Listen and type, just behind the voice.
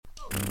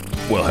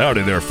Well,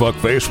 howdy there,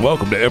 fuckface.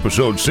 Welcome to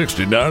episode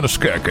 69 of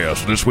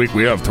SKATCAST. This week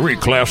we have 3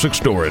 classic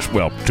stories.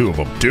 Well, 2 of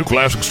them. 2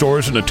 classic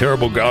stories and a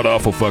terrible,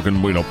 god-awful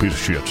fucking, piece of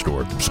shit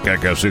story.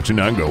 SKATCAST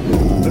 69, go.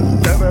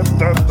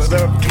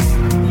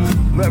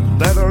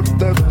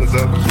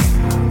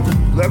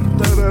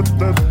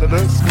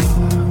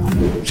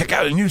 Check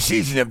out a new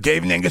season of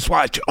Dave and Angus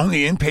Watch,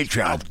 only in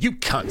Patreon. You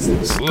cunts.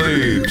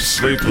 Sleep,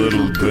 sleep,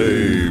 little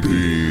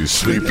baby.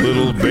 Sleep,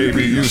 little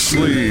baby, you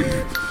sleep.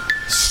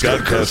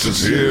 SKATCAST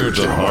is here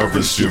to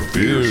harvest your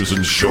fears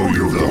and show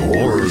you the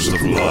horrors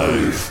of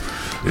life.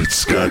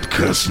 It's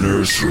SKATCAST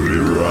Nursery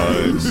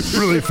Rhymes.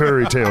 Really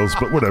fairy tales,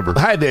 but whatever.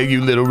 Hi there,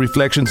 you little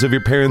reflections of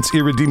your parents'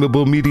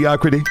 irredeemable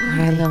mediocrity.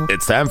 Hello.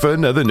 It's time for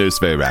another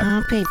nursery rhyme.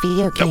 I'll play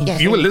video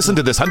games. You will listen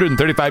to this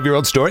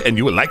 135-year-old story, and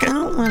you will like it. I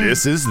don't want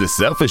This is The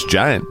Selfish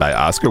Giant by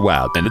Oscar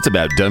Wilde, and it's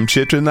about dumb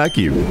children like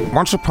you.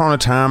 Once upon a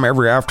time,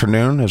 every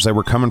afternoon, as they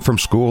were coming from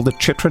school, the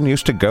children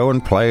used to go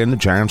and play in the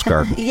giant's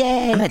garden.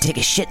 Yay. I'm gonna take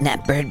a shit in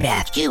that bird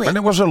bath. Do it. And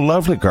it was a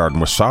lovely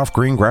garden with soft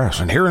green grass,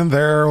 and here and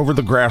there over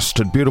the grass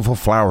stood beautiful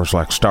flowers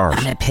like stars.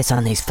 I'm gonna piss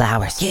on these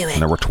flowers. Do it.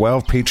 And there were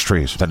 12 peach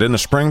trees that in the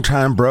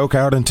springtime broke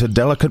out into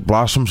delicate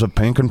blossoms of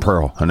pink and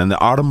pearl, and in the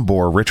autumn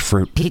bore rich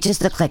fruit.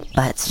 Peaches look like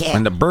butts. Yeah.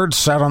 And the birds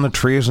sat on the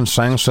trees and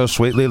sang so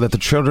sweetly that the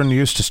children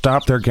used to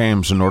stop their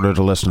games in order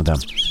to listen to them.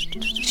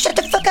 Shut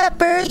the fuck up,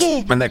 bird.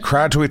 Yeah. And they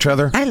cried to each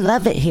other. I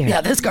love it here.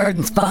 Yeah, this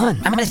garden's fun.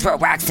 I'm gonna throw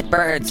rocks at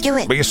birds. Do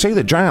it. But you see,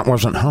 the giant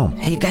wasn't home.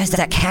 Hey, you guys,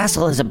 that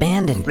castle is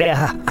abandoned.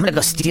 Yeah. I'm gonna go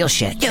steal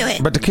shit. Do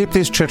it. But to keep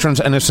these children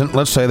innocent,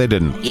 let's say they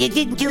didn't. You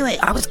didn't do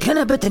it. I was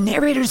gonna, but the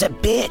narrator's a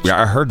bitch.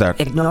 Yeah, I heard that.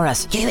 Ignore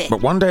us. Do it.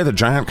 But one day the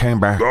giant came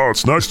back. Oh,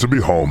 it's nice to be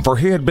home. For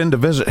he had been to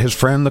visit his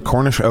friend the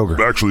Cornish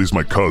ogre. Actually, he's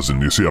my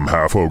cousin. You see, I'm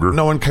half ogre.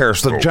 No one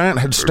cares. The giant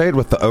had stayed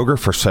with the ogre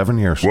for 7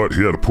 years. What?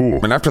 He had a pool.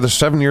 And after the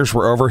 7 years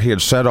were over, he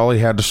had said all he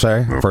had to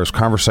say, for his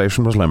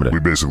conversation was limited. We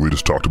basically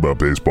just talked about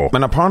baseball.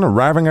 And upon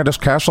arriving at his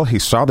castle, he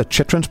saw the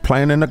chitrons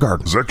playing in the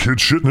garden. Is that kid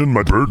shitting in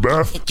my bird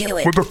bath? Do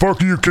it. What the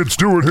fuck are you kids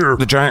doing here?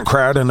 The giant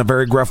cried in a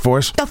very gruff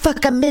voice. The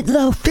fuck, I'm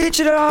mid-loaf. Pitch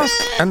it off.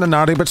 And the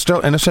naughty but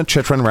still innocent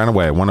chitron ran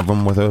away, one of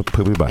them with a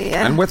poopy butt.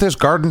 Yeah. And with his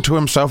garden to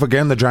himself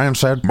again, the giant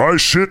said, My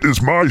shit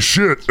is my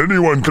shit.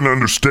 Anyone can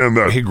understand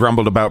that. he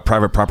grumbled about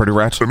private property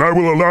rights. And I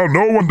will allow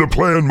no one to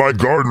play in my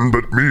garden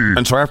but me.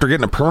 And so after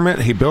getting a permit,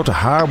 he built a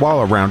high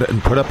wall around it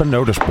and put up a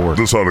notice board.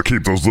 This ought to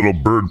keep those little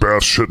bird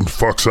bath shitting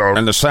fucks out.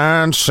 And the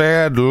sign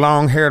said,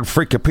 long-haired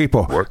freaky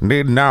people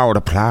need now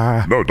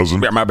apply. No, it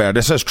doesn't. Yeah, my bad.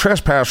 It says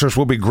trespassers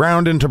will be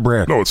ground into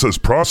bread. No, it says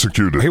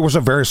prosecuted. He was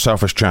a very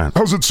selfish giant.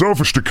 How's it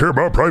selfish to care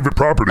about private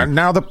property? And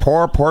now the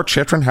poor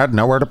chitron had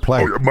nowhere to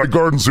play. Oh, yeah, my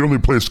garden's the only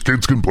place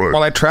kids can play.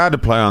 Well, I tried to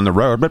play on the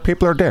road, but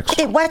people are dicks.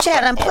 Hey, watch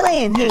out. I'm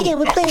playing here. Yeah,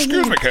 we're playing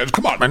Excuse here. me, kids,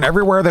 come on. And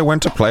everywhere they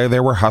went to play, they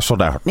were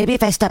hustled out. Maybe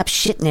if I stop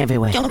shitting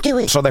everywhere. Don't do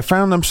it. So they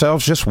found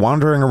themselves just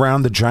wandering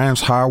around the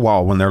giant's high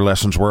wall when their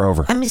lessons were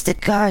over. I missed the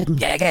garden.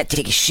 Yeah, I gotta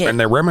take a shit. And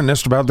they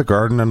reminisced about the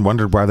garden and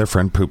wondered why their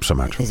friend pooped so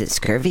much. Is it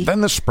scurvy?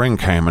 Then the spring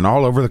came, and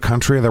all over the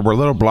country there were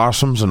little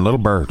blossoms and little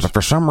birds. But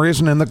for some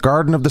reason, in the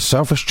garden of the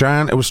selfish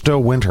giant, it was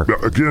still winter.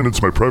 Yeah, again,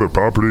 it's my private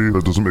property.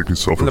 That doesn't make me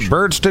selfish. And the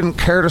birds didn't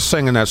care to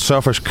sing in that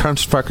selfish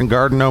cunt's fucking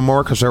garden no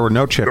more because there were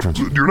no chitrons.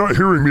 You're not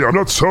hearing me. I'm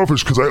not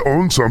selfish because I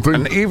own something.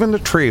 And even the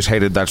trees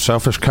hated that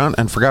selfish cunt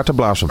and forgot to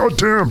blossom. Oh,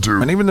 damn,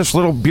 dude. And even this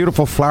little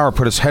beautiful flower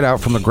put its head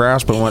out from the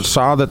grass, but when it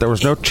saw that there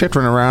was no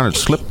chitron around, it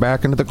slipped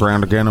back into the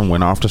ground again and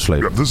went off to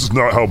sleep. Yeah, this is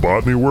not how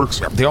botany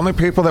works. The only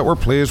people that were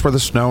pleased were the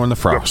snow and the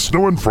Yeah, frost.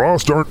 snow and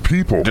frost aren't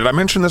people. Did I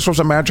mention this was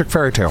a magic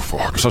fairy tale?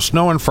 Fuck. So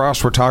snow and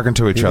frost were talking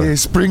to each other.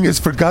 Spring has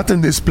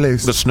forgotten this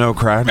place. The snow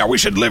cried. Now we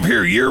should live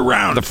here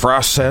year-round. The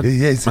frost said.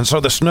 Yes. And so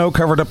the snow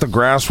covered up the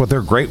grass with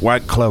their great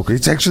white cloak.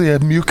 It's actually a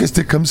mucus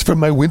that comes from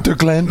my winter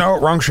gland. No,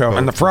 wrong show.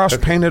 And the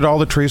frost painted all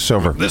the trees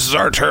silver. This is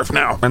our turf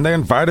now. And they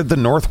invited the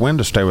north wind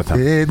to stay with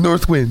them.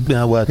 North wind.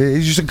 Now what?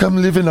 You should come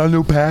live in our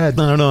new pad.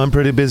 I don't know. I'm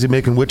pretty busy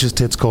making witches'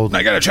 tits cold.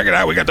 I gotta check it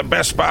out. We got the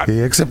best spot.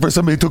 Except for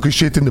somebody took a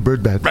shit in the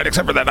bird bath. Right,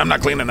 except for that, I'm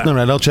not cleaning that. All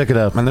right, I'll check it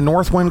out. And the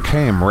north wind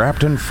came,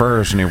 wrapped in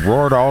furs, and he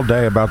roared all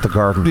day about the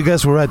garden. You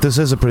guys were right. This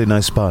is a pretty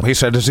nice spot. He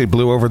said as he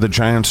blew over the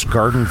giant's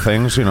garden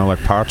things,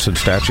 like pots and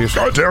statues.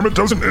 God damn it,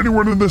 doesn't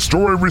anyone in this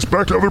story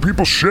respect other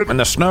people's shit? And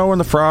the snow and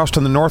the frost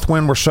and the north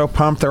wind were so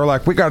pumped, they were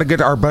like, we gotta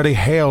get our buddy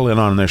Hale in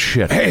on this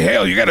shit. Hey,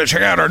 Hale, you gotta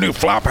check out our new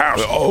flop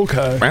house.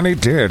 Okay. And he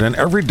did, and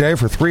every day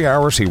for 3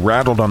 hours he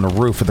rattled on the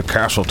roof of the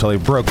castle till he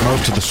broke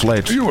most of the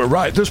slates. You were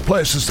right. This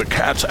place is the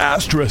cat's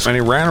asterisk. And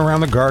he ran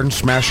around the garden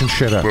smashing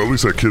shit up. Well, at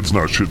least that kid's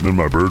not shitting in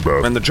my bird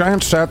bath. And the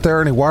giant sat there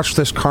and he watched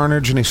this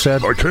carnage and he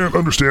said, I can't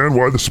understand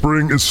why the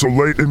spring is so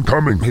late in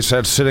coming. he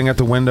said, sitting at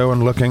the window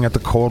and looking at the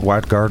cold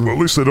white garden. Well,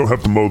 at least they don't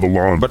have to mow the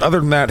lawn. But other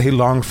than that, he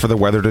longed for the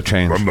weather to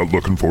change. I'm not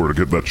looking forward to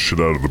getting that shit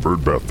out of the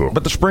bird bath, though.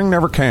 But the spring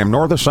never came,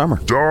 nor the summer.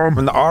 Dumb.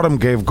 And the autumn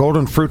gave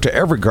golden fruit to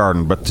every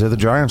garden, but to the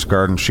giant's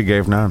garden she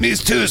gave none.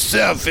 He's too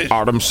selfish.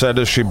 Autumn said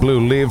as she blew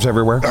leaves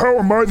everywhere. How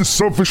am I the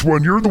selfish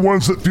one? You're the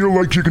ones that feel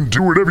like you can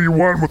do whatever you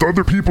want with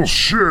other people's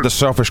shit. The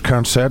selfish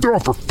cunt said. Oh,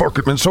 for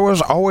fucking... And so it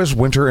was always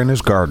winter in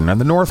his garden, and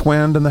the north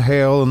wind and the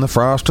hail and the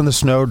frost and the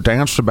snow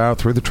danced about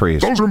through the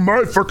trees. Those are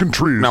my fucking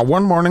trees. Now,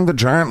 one morning, the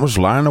giant was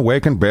lying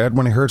awake in bed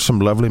when he heard some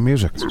lovely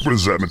music. What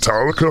is that,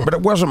 Metallica? But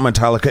it wasn't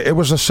Metallica. It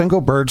was a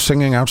single bird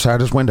singing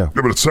outside his window.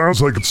 Yeah, but it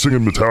sounds like it's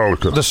singing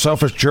Metallica. The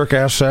selfish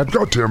jerk-ass said.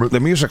 God damn it. The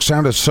music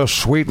sounded so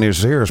sweet in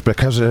his ears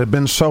because it had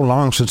been so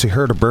long since he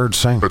heard a bird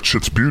sing. That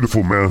shit's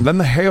beautiful, man. Then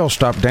the hail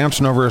stopped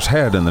dancing over his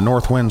head and the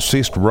north wind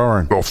ceased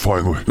roaring. Oh,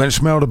 finally. Then he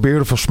smelled a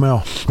beautiful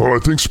smell. Oh, I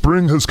think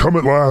spring has come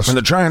at last. And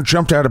the giant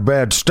jumped out of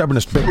bed, stubbing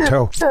his big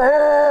toe.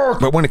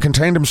 But when he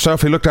contained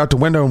himself, he looked out the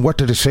window, and what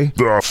did he see?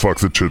 Ah, fuck,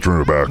 the chitrin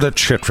are back. The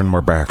chitrin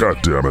were back.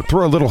 God damn it.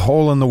 Through a little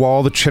hole in the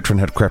wall, the chitrin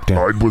had crept in.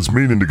 I was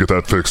meaning to get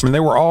that fixed. And they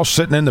were all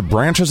sitting in the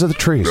branches of the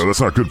trees. Yeah,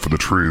 that's not good for the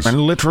trees. And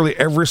literally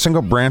every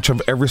single branch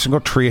of every single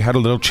tree had a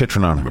little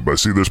chitrin on it. I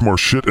see there's more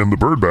shit in the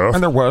bird bath.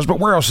 And there was, but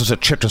where else is a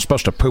chitrin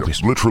supposed to poop?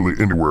 Literally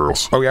anywhere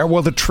else. Oh yeah,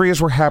 well the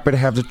trees were happy to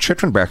have the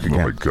chitrin back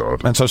again. Oh my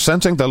God. And so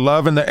sensing the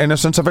love and the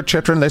innocence of a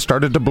chitrin, they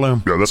started to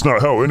bloom. Yeah, that's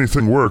not how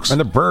anything works. And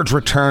the birds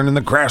returned and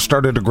the grass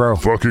started to grow.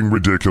 Fucking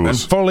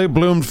ridiculous. And fully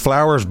bloomed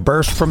flowers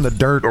burst from the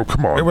dirt. Oh,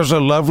 come on. It was a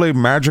lovely,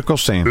 magical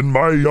scene. In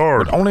my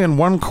yard. But only in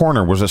one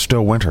corner was it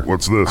still winter.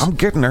 What's this? I'm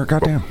getting there,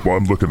 goddamn. Well,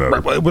 I'm looking at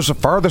it. It was the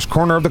farthest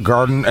corner of the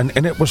garden, and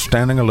in it was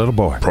standing a little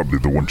boy. Probably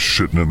the one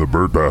shitting in the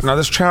bird bath. Now,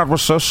 this child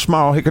was so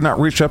small he could not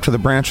reach up to the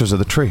branches of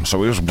the tree,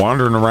 so he was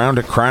wandering around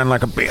it crying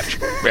like a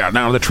bitch. Yeah,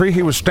 now the tree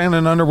he was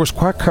standing under was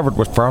quite covered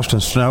with frost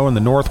and snow, and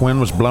the north wind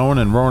was blowing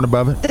and roaring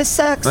above it. This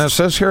sucks. And it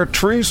says here a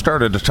tree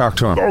started to talk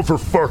to him. Oh, for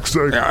fuck's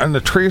sake. Yeah, and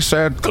the tree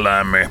said,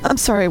 "Climb me." I'm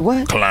sorry,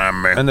 what?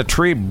 Climb me. And the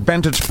tree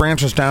bent its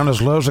branches down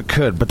as low as it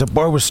could, but the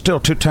boy was still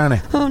too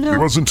tiny. Oh, no. He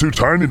wasn't too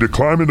tiny to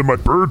climb into my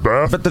bird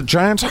bath. But the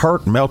giant's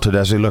heart melted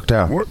as he looked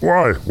out. What?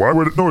 Why? Why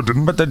would it? No, it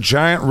didn't. But the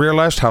giant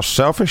realized how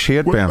selfish he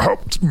had been. How?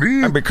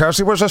 Me? And because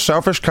he was a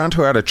selfish cunt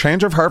who had a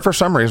change of heart for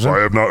some reason, I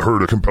have not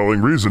heard a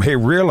compelling reason. he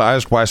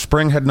realized why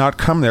spring had not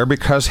come there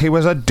because he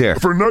was a dick.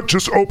 For not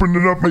just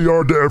opening up my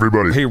yard to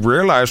everybody. He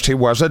realized he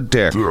was a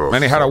dick. Ugh,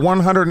 and he had a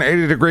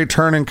 180-degree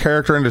turn in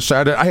character and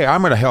decided, hey,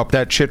 I'm going to help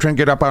that chitrin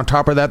get up on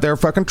top of that there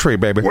fucking tree,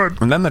 baby.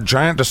 What? And then the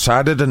giant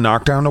decided to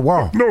knock down the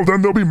wall. No,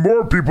 then there'll be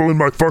more people in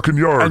my fucking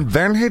yard. And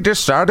then he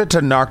decided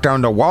to knock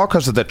down the wall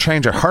because of the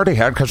change of heart he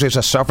had because he's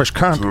a selfish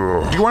cunt.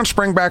 Ugh. Do you want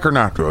spring back or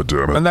not? God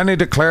damn it. And then he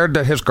declared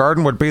that his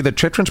garden would be the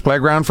chitrin's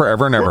playground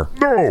forever and ever.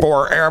 What? No.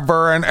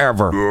 Forever and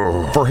ever.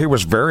 Ugh. For he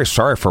was very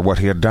sorry for what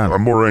he had done.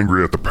 I'm more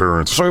angry at the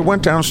parents. So he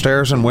went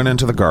downstairs and went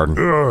into the garden.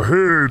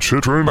 Hey,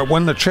 chitrin. But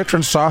when the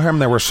chitrin saw him,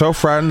 they were so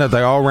frightened that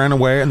they all ran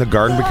away and the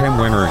garden became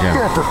winter again.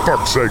 Oh, for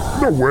fuck's sake.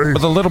 No way.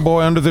 But the little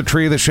boy under the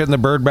tree that shit in the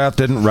bird bath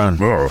didn't run.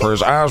 Oh. For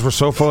his eyes were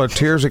so full of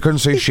tears he couldn't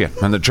see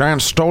shit. And the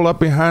giant stole up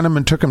behind him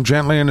and took him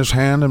gently in his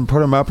hand and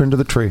put him up into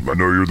the tree. I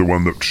know you're the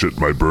one that shit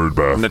my bird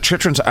bath. And the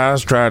chitrin's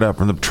eyes dried up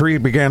and the tree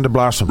began to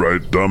blossom.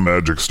 Right, dumb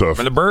magic stuff.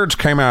 And the birds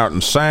came out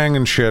and sang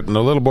and shit, and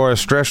the little boy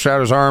stretched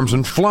out his arms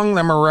and flung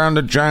them around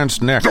the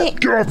giant's neck.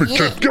 Get off me,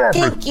 kid. Get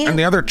off me. And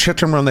the other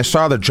chitrin, when they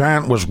saw the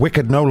giant was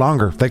wicked no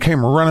longer, they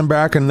came running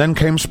back, and then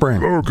came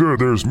spring. Oh, good,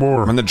 there's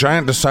more. And the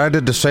giant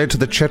decided to say to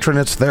the chitrin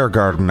it's their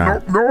garden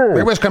now. No.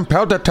 He was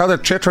compelled to tell the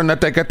chitrin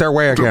that they get their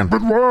way again.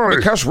 But why?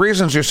 Because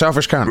reasons, you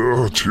selfish cunt.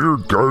 Oh, it's your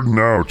garden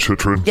now,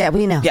 chitrin. Yeah,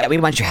 we know. Yeah, we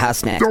want your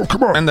house next. No,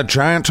 come on. And the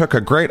giant took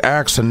a great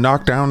axe and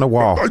knocked down the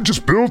wall. I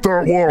just built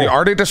that wall. He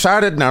already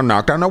decided, now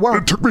knock down the wall.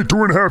 It took me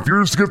 2.5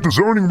 years to get the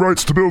zoning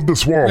rights to build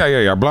this wall.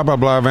 Yeah, blah, blah,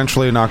 blah,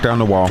 eventually knocked down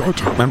the wall.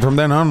 And from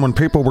then on, when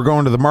people were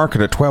going to the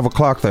market at 12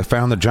 o'clock, they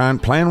found the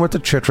giant playing with the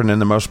chitrin in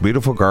the most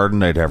beautiful garden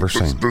they'd ever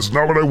seen. That's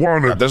not what I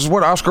wanted. This is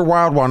what Oscar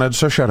Wilde wanted,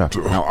 so shut up.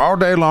 Now, all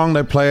day long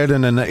they played,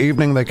 and in the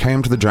evening they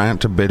came to the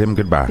giant to bid him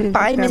goodbye.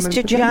 Bye,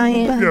 Mr.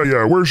 Giant.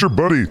 Yeah, where's your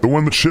buddy? The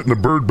one that shit in the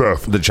bird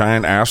bath. The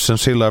giant asked,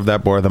 since he loved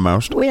that boy the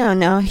most. We don't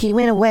know. He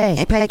went away.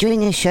 He probably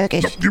doing his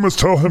circus. You must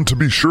tell him to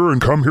be sure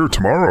and come here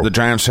tomorrow. The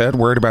giant said,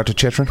 worried about the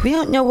chitrin. We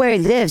don't know where he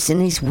lives,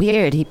 and he's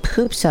weird. He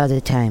poops all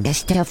the time. A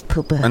stuffed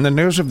pooper. And the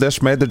news of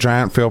this made the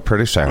giant feel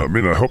pretty sad. I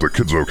mean, I hope the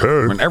kid's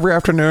okay. And every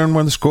afternoon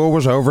when the school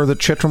was over, the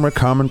chitrin would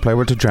come and play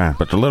with the giant.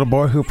 But the little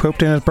boy who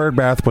pooped in his bird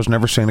bath was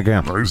never seen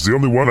again. He's the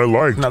only one I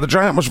liked. Now, the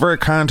giant was very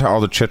kind to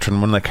all the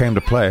chitrin when they came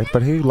to play,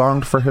 but he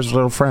longed for his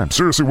little friend.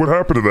 Seriously, what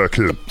happened to that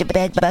kid? The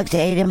bed bugs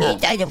ate him. He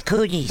died of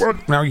cooties.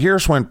 What? Now,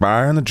 years went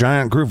by, and the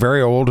giant grew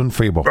very old and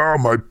feeble. Oh,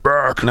 my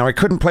back. Now, he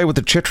couldn't play with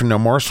the chitrin no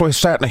more, so he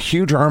sat in a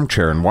huge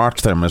armchair and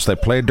watched them as they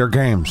played their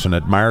games and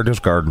admired his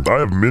garden. I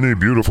have many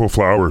beautiful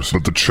flowers,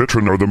 but the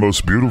chitrin are the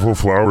most beautiful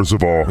flowers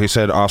of all. He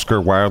said,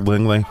 Oscar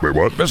wildlingly. Wait,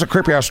 what? It's a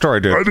creepy-ass story,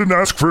 dude. I didn't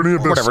ask for any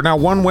of this. Whatever. Now,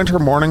 one winter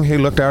morning, he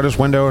looked out his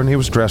window and he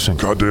was dressing.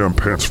 Goddamn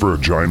pants for a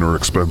giant are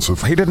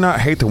expensive. He did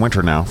not hate the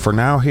winter now, for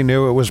now he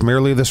knew it was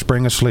merely the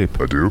spring asleep.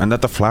 I do? And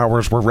that the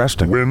flowers were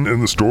resting. When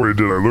in the story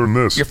did I learn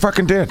this? You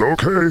fucking did.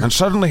 Okay. And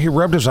suddenly he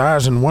rubbed his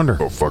eyes in wonder.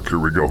 Oh, fuck, here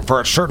we go.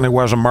 For it certainly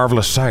was a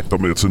marvelous sight. Tell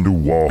me it's a new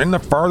wall. In the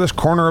farthest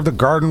corner of the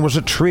garden was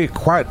a tree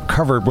quite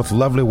covered with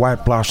lovely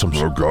white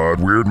blossoms. Oh,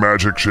 God, weird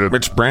magic shit.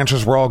 Its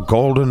branches were all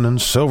golden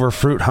and silver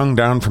fruit hung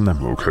down from them.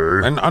 them.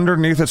 Okay. And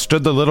underneath it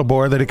stood the little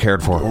boy that he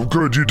cared for. Oh,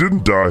 good, you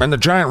didn't die. And the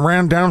giant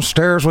ran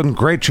downstairs with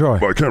great joy.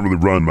 Well, I can't really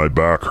run, my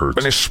back hurts.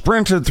 And he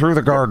sprinted through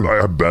the garden. I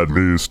have bad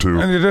knees, too.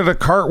 And he did a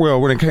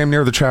cartwheel when he came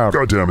near the child.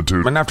 God damn it,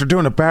 dude. And after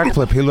doing a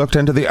backflip, he looked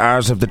into the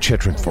eyes of the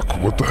chitrin. Fuck,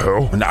 what the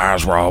hell? And the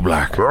eyes were all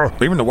black.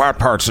 Even the white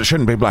parts that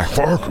shouldn't be black.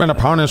 Fuck. And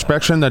upon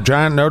inspection, the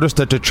giant noticed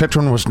that the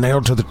chitrin was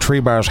nailed to the tree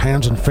by his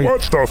hands and feet.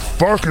 What the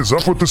fuck is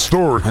up with this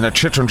story? And the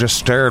chitrin just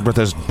stared with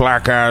his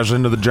black eyes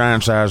into the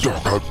giant's eyes.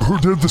 Oh, God, who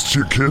did this to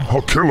you, kid?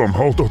 I'll kill him.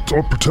 I'll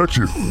protect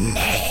you.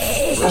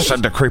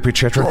 Said the creepy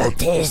chitrin.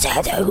 These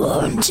are the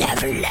wounds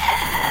of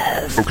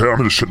love. Okay, I'm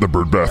gonna shit in the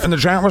bird bath. And the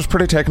giant was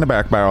pretty taken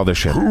aback by all this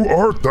shit. Who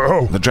art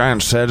thou? The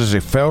giant said as he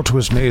fell to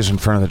his knees in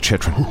front of the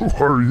chitrin.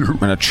 Who are you?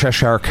 And a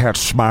Cheshire cat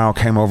smile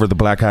came over the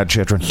black-eyed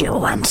chitrin. You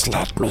once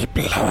let me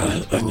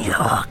play in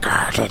your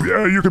garden.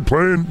 Yeah, you can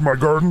play in my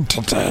garden.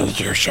 Today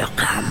you shall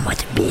come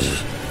with me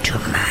to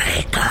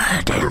my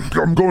garden.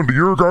 I'm going to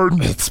your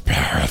garden. It's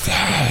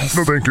paradise.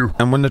 No, thank you.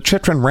 And when the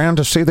chitrin ran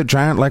to see the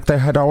giant like they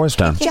had always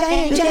done,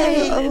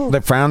 they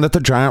found that the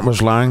giant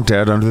was lying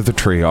dead under the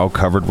tree, all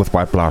covered with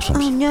white blossoms.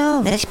 Oh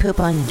no, let's poop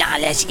on. Now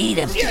let's eat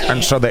him.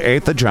 And so they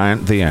ate the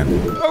giant, the end.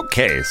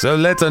 Okay, so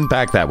let's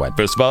unpack that one.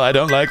 First of all, I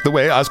don't like the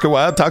way Oscar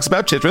Wilde talks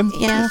about chitrin.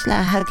 Yeah, it's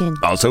not hugging.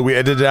 Also, we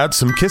edited out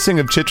some kissing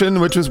of chitrin,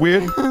 which was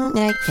weird.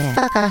 Like that.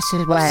 Fuck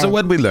Oscar Wilde. So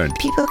what we learned?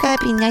 People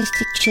gotta be nice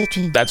to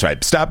children. That's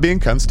right. Stop being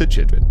cunts to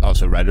chitrin.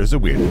 Also, writers are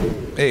weird.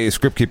 Hey,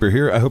 Script Keeper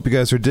here. I hope you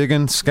guys are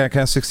digging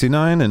SKATCAST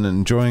 69 and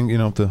enjoying,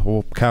 the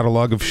whole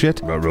catalog of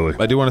shit. Not really.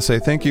 I do want to say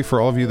thank you for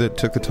all of you that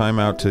took the time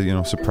out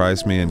to,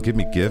 surprise me and give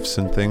me gifts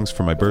and things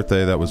for my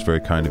birthday. That was very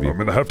kind of you. I'm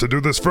gonna have to do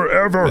this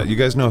forever. You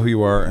guys know who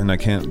you are, and I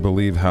can't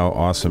believe how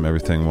awesome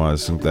everything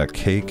was. And that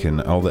cake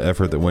and all the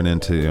effort that went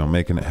into,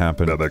 making it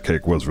happen. Yeah, that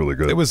cake was really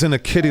good. It was in a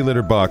kitty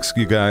litter box,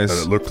 you guys.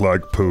 And it looked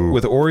like poo.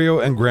 With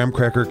Oreo and graham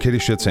cracker kitty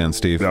shits and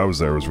Steve. Yeah, I was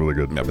there. It was really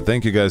good. Yeah, but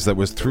thank you guys. That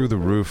was through the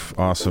roof.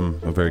 Awesome.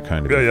 Very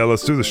kind of you. Yeah,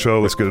 let's do the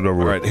show. Let's get it over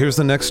with. All right, here's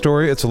the next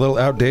story. It's a little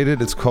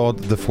outdated. It's called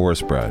The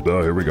Forest Bride.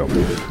 Oh, here we go.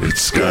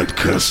 It's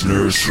SKATCAST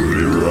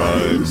Nursery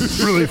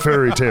Rhymes. Really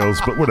fairy tales,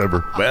 but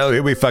whatever. Well,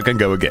 here we fucking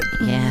go again.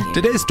 Yeah.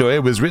 Today's story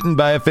was written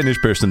by a Finnish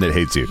person that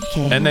hates you.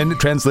 Okay. And then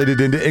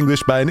translated into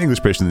English by an English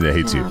person that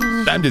hates you.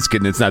 I'm just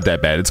kidding. It's not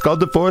that bad. It's called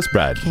The Forest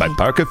Bride by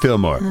Parker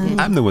Fillmore.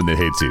 I'm the one that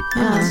hates you.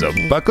 So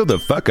buckle the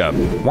fuck up.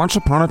 Once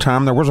upon a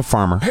time, there was a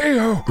farmer.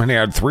 Hey-o, And he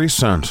had 3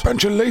 sons.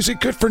 bunch of lazy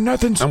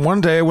good-for-nothings. And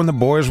one day, when the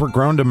boys were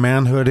grown to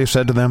manhood, he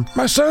said to them,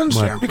 My sons,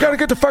 you gotta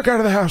get the fuck out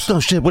of the house. Oh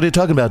shit, what are you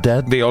talking about,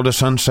 Dad? the oldest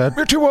son said.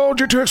 You're too old,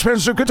 you're too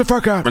expensive, get the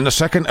fuck out. And the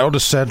second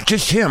eldest said,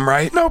 Just him,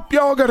 right? Nope,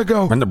 y'all gotta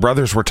go. and the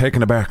brothers were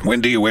taken aback.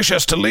 When do you wish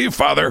us to leave,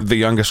 Father? The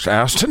youngest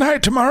asked.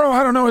 Tonight, tomorrow,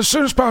 I don't know, as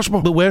soon as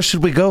possible. But where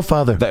should we go,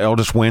 Father? The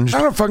eldest whinged.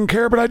 I don't fucking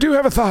care, but I do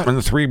have a thought. And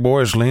the 3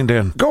 boys leaned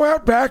in. Go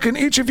out back and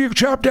each of you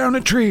chop down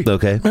a tree.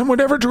 Okay. And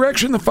whatever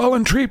direction the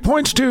fallen tree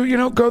points to,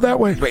 go that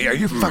way. Wait, are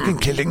you fucking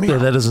kidding me? Yeah,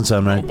 that doesn't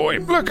sound right. Boy,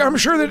 look, I'm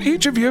sure that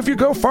each of you, if you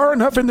go far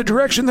enough in the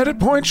direction that it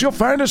points, you'll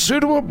find a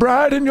suitable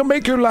bride and you'll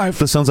make your life.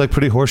 This sounds like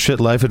pretty horseshit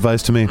life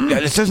advice to me. Yeah,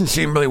 this doesn't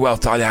seem really well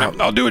thought out.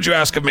 I'll do what you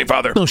ask of me,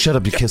 Father. No, shut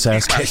up, you kiss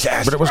ass. Kiss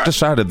ass. But it was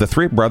decided the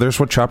 3 brothers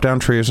would chop down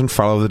trees and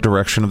follow the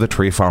direction of the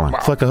tree falling.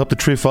 Fuck, I hope the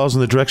tree falls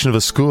in the direction of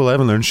a school. I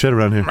haven't learned shit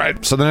around here.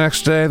 Right. So the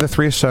next day, the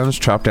 3 sons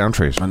chopped down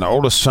trees. And the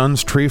oldest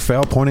son's tree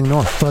fell pointing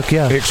north. Fuck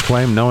yeah. He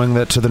exclaimed, knowing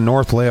that to the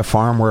north lay a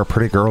farm where a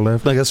pretty girl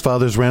lived. I guess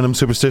Father's random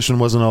superstition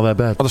wasn't all that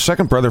bad. Well, the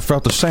second brother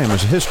felt the same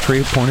as his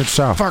tree pointed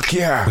south. Fuck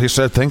yeah. He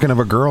said, thinking of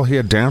a girl he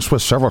had danced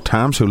with several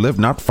times who lived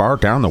not far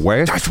down the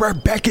way. That's where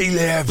Becky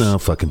lives. Oh,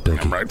 fucking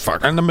Becky. Right,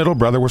 fuck. And the middle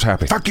brother was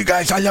happy. Fuck you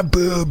guys, I love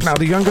boobs. Now,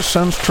 the youngest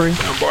son's tree,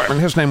 boy. and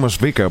his name was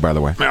Vico, by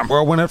the way. Yeah.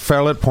 Well, when it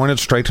fell, it pointed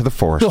straight to the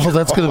forest. Oh,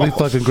 that's gonna be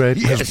fucking great.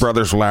 His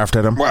brothers laughed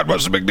at him. What?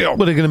 What's the big deal?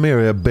 What are you gonna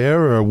marry, a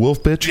bear or a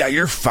wolf bitch? Yeah,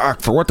 you're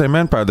fucked. For what they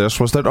meant by this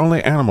was that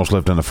only animals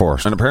lived in the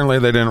forest. And apparently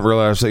they didn't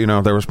realize that,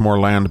 there was more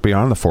land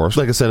beyond the forest.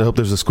 Like I said, I hope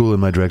there's a school in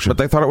my direction. But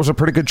they thought it was a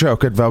pretty good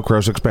joke at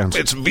Velcro's expense.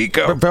 It's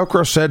Vico. But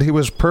Velcro said he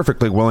was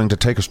perfectly willing to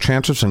take his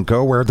chances and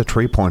go where the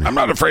tree pointed. I'm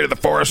not afraid of the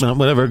forest.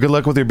 Whatever, good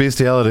luck with your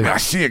bestiality. I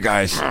see you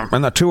guys.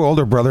 And the 2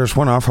 older brothers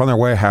went off on their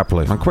way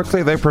happily. And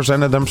quickly they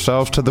presented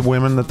themselves to the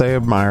women that they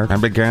admired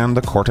and began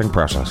the courting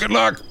process. Good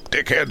luck,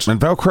 dickheads. And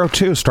Velcro,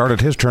 too,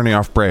 started his journey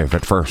off brave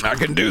at first. I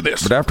can do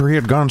this. But after he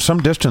had gone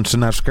some distance in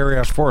that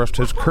scary-ass forest,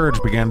 his courage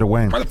began to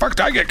wane. Why the fuck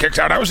did I get kicked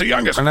out? I was the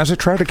youngest. And as he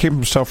tried to keep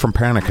himself from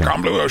panicking,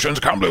 Calm blue oceans,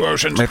 calm blue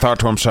oceans. he thought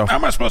to himself, How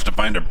am I supposed to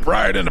find a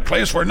bride in a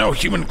place where no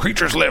human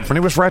creatures live? and he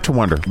was right to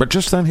wonder. But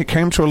just then he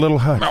came to a little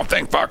hut. Oh,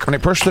 thank fuck. And he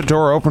pushed the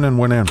door open and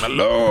went in.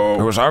 Hello.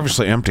 It was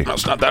obviously empty. Well,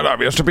 it's not that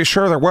obvious. To be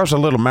sure, there was a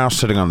little mouse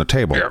sitting on the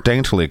table, Yeah.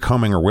 daintily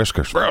combing her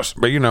whiskers. Gross.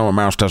 But a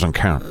mouse doesn't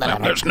count.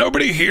 There's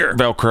nobody here.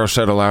 Velcro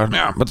said aloud.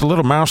 Yeah. But the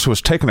little mouse who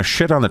was taking a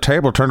shit on the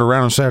table turned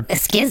around and said,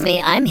 Excuse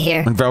me, I'm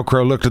here. and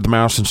Velcro looked at the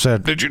mouse and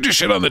said, Did you just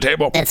shit on the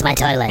table? It's my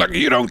toilet. Look,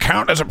 you don't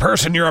count as a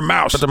person, you're a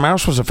mouse. but the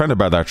mouse was offended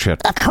by that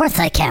shit. Of course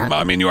I count.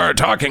 I mean, you are a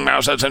talking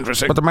mouse, that's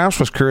interesting. But the mouse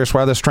was curious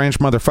why this strange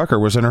motherfucker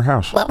was in her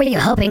house. What were you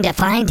hoping to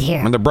find here?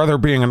 And the brother,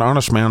 being an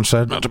honest man,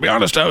 said, Well, to be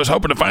honest, I was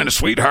hoping to find a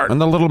sweetheart. and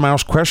the little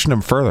mouse questioned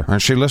him further,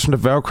 and she listened to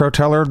Velcro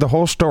tell her the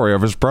whole story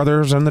of his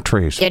brothers and the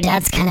trees. Your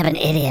dad's kind of an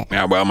idiot.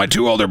 Yeah, well, my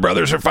two older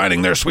brothers are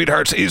finding their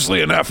sweethearts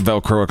easily enough.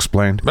 Velcro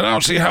explained. But I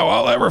don't see how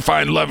I'll ever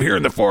find love here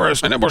in the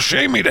forest, and it will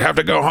shame me to have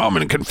to go home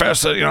and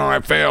confess that, I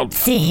failed.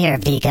 See here,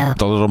 Vigo.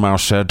 The little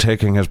mouse said,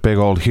 taking his big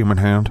old human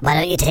hand. Why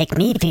don't you take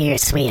me for your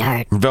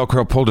sweetheart? And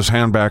Velcro pulled his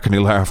hand back and he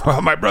laughed.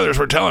 Well, my brothers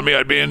were telling me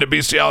I'd be into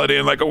bestiality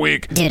in like a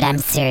week. Dude, I'm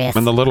serious.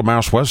 And the little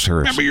mouse was Yeah,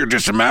 serious. but you're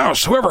just a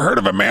mouse. Whoever heard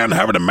of a man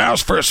having a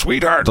mouse for a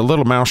sweetheart? The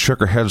little mouse shook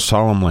her head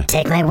solemnly.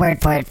 Take my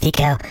word for it,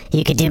 Vigo.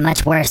 You could do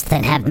much worse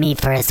than have me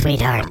for a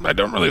sweetheart. I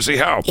don't really see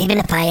how. Even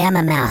if I am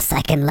a mouse,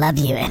 I can love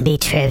you and be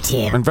true to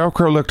you. And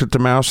Velcro looked at the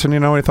mouse, and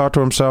he thought to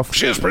himself,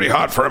 She is pretty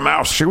hot for a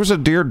mouse. she was a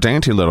dear,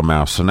 dainty little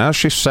mouse, and as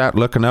she sat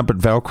looking up at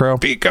Velcro,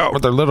 Vigo.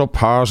 with her little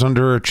paws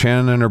under her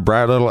chin and her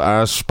bright little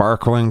eyes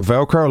sparkling,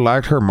 Velcro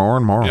liked her more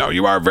and more.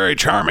 You are very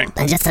charming.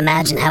 And just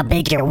imagine how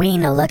big your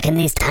ween will look in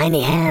these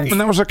tiny hands. And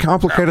that was a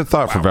complicated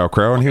thought for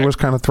Velcro, and he was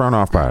kind of thrown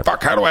off by it.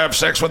 Fuck, how do I have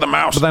sex with a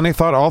mouse? But then he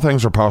thought all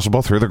things were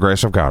possible through the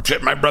grace of God.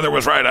 Shit, my brother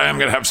was right. I am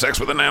gonna have sex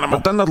with an animal.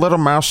 But then the little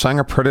mouse sang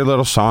a pretty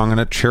little song, and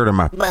it cheered him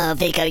up. Whoa,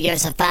 Vigo, you're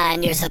so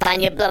fine,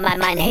 you blow my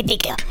mind. Hey,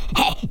 Vigo.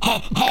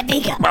 Hey,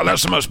 Vigo. Well,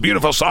 that's the most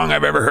beautiful song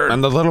I've ever heard.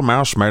 And the little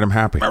mouse made him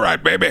happy. All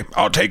right, baby.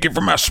 I'll take you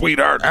for my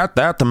sweetheart. At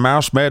that, the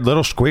mouse made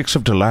little squeaks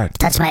of delight.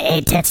 Touch my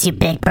 8 tits, you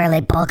big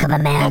burly bulk of a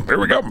man. Here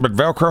we go. But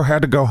Velcro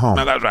had to go home.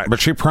 No, that's right. But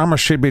she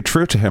promised she'd be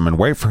true to him and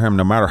wait for him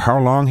no matter how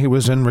long he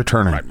was in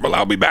returning. Well,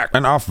 I'll be back.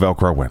 And off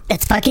Velcro went.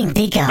 It's fucking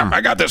Vigo.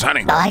 I got this,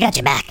 honey. Oh, I got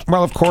your back.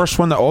 Well, of course,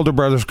 when the older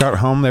brothers got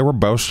home, they were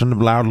boasting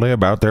loudly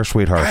about their I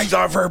sweethearts.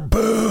 love her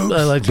boobs.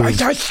 I like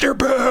boobs. I touched her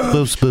boobs.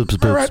 Boobs, boobs,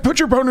 boobs. All right, put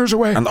your boners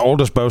away. And the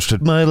oldest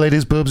boasted. My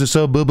lady's boobs are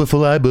so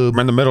boobiful, I boob.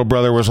 And the middle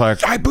brother was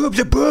like, I boobed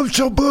the boobs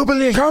so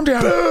boobily. Calm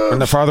down.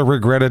 and the father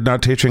regretted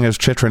not teaching his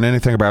children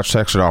anything about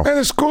sex at all. And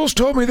the schools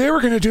told me they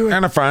were going to do it.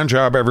 And a fine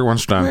job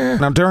everyone's done.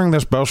 Now, during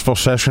this boastful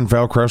session,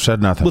 Velcro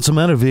said nothing. What's the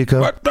matter, Vico?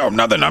 What? No,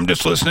 nothing. I'm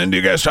just listening to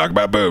you guys talk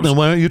about boobs. Now,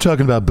 why aren't you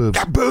talking about boobs?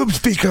 Yeah, boobs,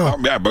 Vico.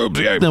 Yeah, boobs,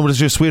 yeah. Now, does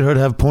your sweetheart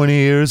have pointy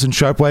ears and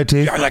sharp white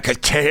teeth? Yeah, like a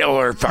tail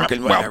or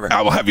fucking whatever. Well,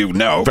 I will have you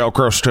know.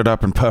 Velcro stood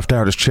up and puffed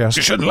out his chest.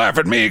 You shouldn't laugh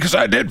at me, because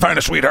I did find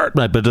a sweetheart.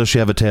 Right, but does she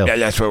have a tail? Yeah,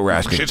 that's what we're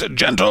asking. She's a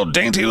gentle,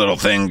 dainty little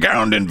thing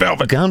gowned in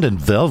velvet. Gowned in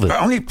velvet.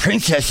 Only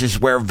princesses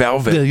wear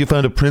velvet. Yeah, you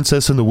found a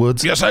princess in the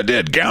woods? Yes, I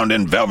did. Gowned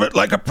in velvet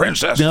like a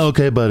princess. Yeah,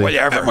 okay, buddy.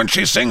 Whatever. When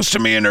she sings to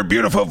me in her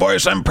beautiful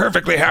voice, I'm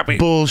perfectly happy.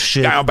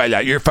 Bullshit. Now, by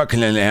that, you're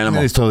fucking an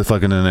animal. He's totally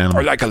fucking an Or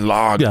animal. like a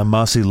log. Yeah,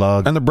 mossy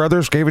log. And the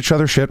brothers gave each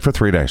other shit for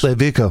 3 days. Hey,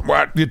 Vico.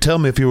 What? You tell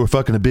me if you were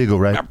fucking a beagle,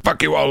 right? Now,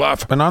 fuck you all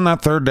off. And on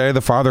that third day,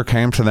 the father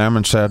came to them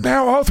and said,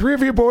 Now, all three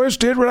of you boys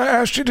did what I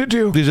asked you to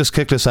do. You just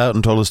kicked us out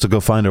and told us to go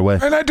find our way.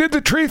 And I did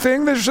the tree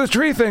thing. There's the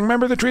tree thing.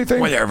 Remember the tree thing?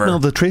 Whatever. No,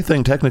 the tree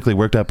thing technically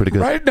worked out pretty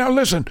good. Right? Now,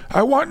 listen.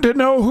 I want to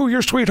know who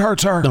your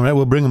sweethearts are. All right,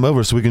 we'll bring them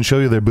over so we can show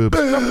you their boobs.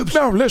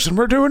 No, listen.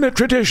 We're doing it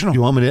traditional.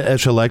 You want me to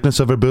etch a likeness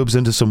of her boobs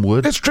into some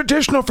wood? It's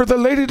traditional for the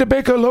lady to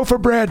bake a loaf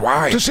of bread.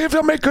 Why? To see if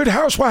they'll make good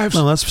housewives.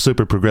 No, that's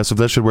super progressive.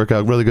 That should work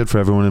out really good for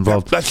everyone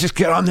involved. Let's just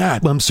get on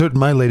that. I'm certain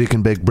my lady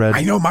can bake bread.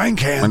 I know mine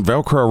can. and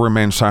Velcro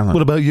remained silent.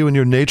 What about you and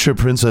your nature,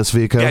 Princess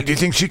Vico? Yeah, do you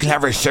think she can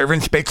have her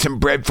servants bake some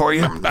bread for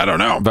you? I don't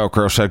know.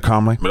 Velcro said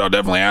calmly. But I'll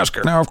definitely ask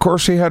her. Now, of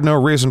course, he had no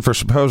reason for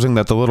supposing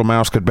that the little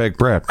mouse could bake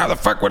bread. How the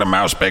fuck would a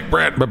mouse bake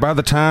bread? But by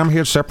the time he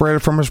had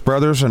separated from his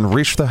brothers and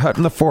reached the hut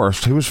in the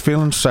forest, he was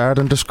feeling sad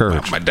and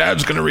discouraged. My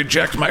dad's gonna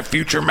reject my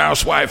future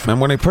mouse wife.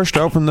 And when he pushed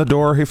open the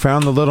door, he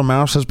found the little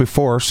mouse as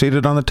before,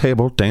 seated on the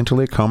table,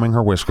 daintily combing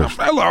her whiskers.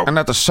 Hello. And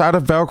at the sight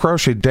of Velcro,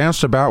 she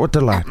danced about with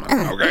delight.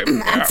 Okay.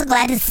 I'm so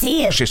glad to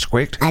see you. She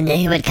squeaked. I knew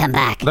you would come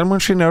back. Then when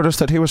she noticed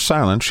that he was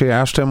silent, she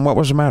asked him what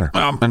was the matter.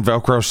 And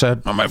Velcro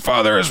said, My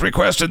father has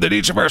requested that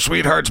each of our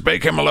sweethearts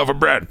bake him a loaf of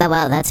bread. Oh,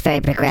 well, that's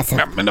very progressive.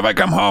 And if I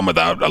come home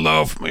without a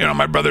loaf,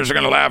 my brothers are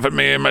going to laugh at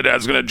me and my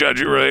dad's going to judge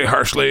you really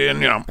harshly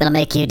and, It'll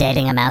make you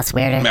dating a mouse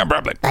weirder. Yeah,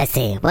 probably. I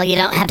see. Well, you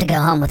don't have to go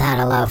home without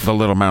a loaf. the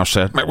little mouse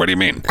said. What do you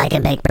mean? I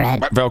can bake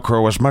bread.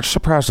 Velcro was much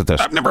surprised at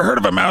this. I've never heard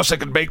of a mouse that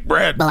could bake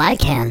bread. Well, I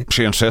can.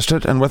 She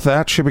insisted, and with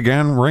that, she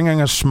began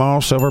ringing a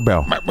small silver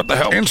bell. What the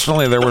hell?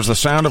 Instantly, there was the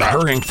sound of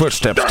hurrying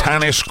footsteps,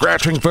 tiny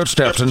scratching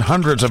footsteps, and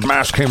hundreds of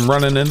mice came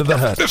running into the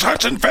hut. This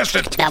hut's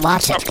infested. Now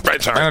watch it. Oh,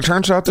 right, sorry. And it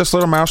turns out this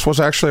little mouse was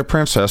actually a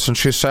princess, and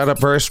she sat up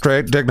very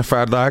straight,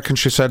 dignified-like, and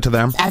she said to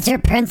them, As your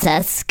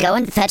princess, go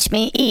and fetch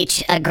me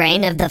each a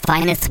grain of the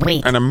finest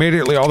wheat. and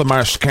immediately all the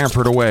mice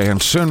scampered away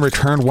and soon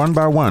returned one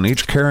by one,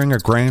 each carrying a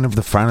grain of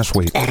the finest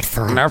wheat.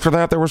 Excellent. And after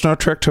that, there was no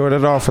trick to it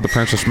at all for the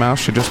Princess Mouse.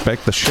 She just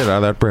baked the shit out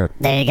of that bread.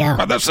 There you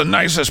go. That's the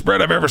nicest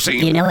bread I've ever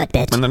seen. You know it,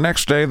 bitch. And the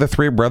next day, the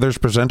three brothers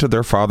presented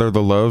their father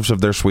the loaves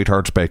of their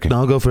sweetheart's baking.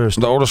 I'll go first.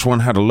 The oldest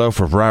one had a loaf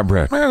of rye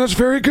bread. Man, that's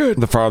very good.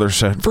 The father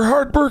said, For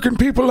hard-working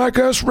people like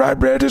us, rye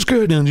bread is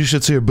good. And you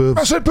should see her boobs.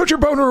 I said put your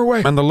boner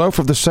away. and the loaf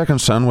of the second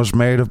son was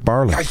made of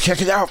barley.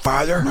 Check it out,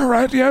 Father. All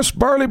right, yes,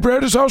 barley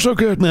bread is also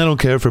good. I don't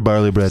care for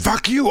barley bread.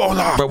 Fuck you,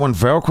 Olaf. But when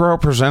Velcro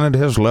presented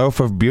his loaf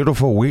of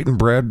beautiful wheaten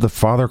bread, the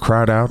father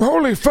cried out,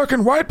 Holy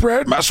fucking white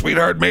bread. My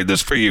sweetheart made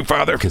this for you,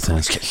 Father.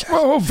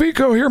 Oh,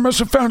 Vico here must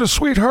have found a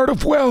sweetheart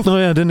of wealth. Oh,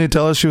 yeah, didn't he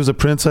tell us she was a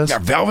princess? A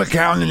velvet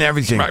gown and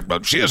everything. Right,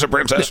 but she is a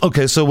princess.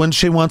 Okay, so when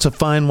she wants a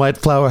fine white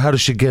flower, how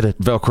does she get it?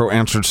 Velcro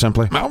answered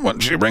simply, Well, when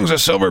she rings a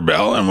silver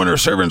bell, and when her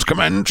servants come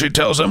in, she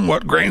tells them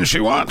what grain she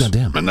wants.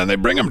 Goddamn. And then they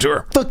bring them to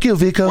her. Fuck you,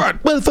 Vico.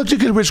 What? Why the fuck you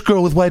get a rich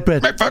girl with white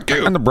bread? Hey, fuck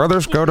you. and the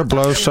brothers go to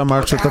blows so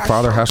much that the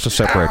father has to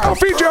separate I'll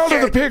them. feed you all to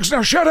the pigs.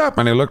 Now shut up.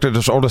 And he looked at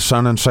his oldest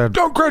son and said,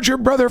 Don't grudge your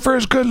brother for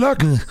his good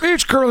luck.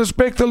 Each girl has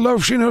baked the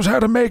loaf she knows how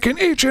to make, and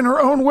each in her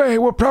own way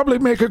will probably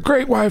make a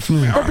great wife.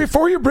 But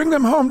before you bring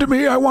them home to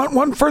me, I want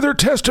one further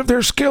test of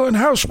their skill in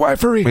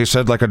housewifery. he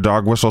said like a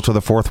dog whistle to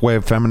the fourth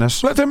wave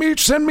feminists. Let them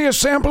each send me a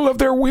sample of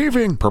their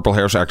weaving. Purple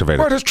hairs activated.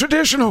 What is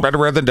traditional? Better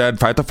red than dead,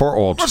 fight the four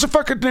olds. What's the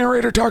fucking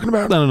narrator talking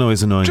about? I don't know,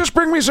 he's annoying. Just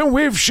bring me some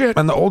weave shit.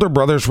 And the older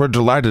brothers were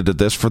delighted at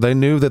this, for they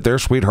knew that their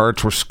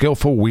sweethearts were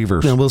skillful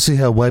weavers. And we'll see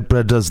how white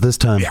bread does this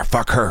time. Yeah,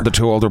 fuck her. The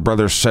two older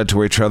brothers said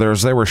to each other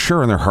as they were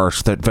sure in their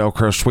hearts that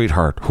Velcro's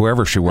sweetheart,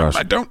 whoever she was,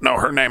 I don't know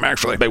her name,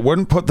 actually. they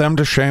wouldn't put them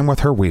to shame with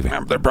her weaving.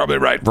 They're probably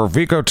right. For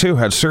Vico, too,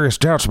 had serious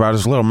doubts about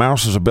his little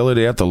mouse's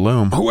ability at the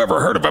loom.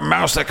 Whoever heard of a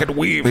mouse that could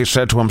weave? He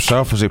said to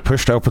himself as he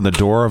pushed open the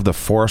door of the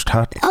forest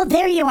hut. Oh,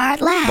 there you are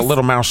at last. The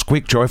little mouse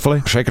squeaked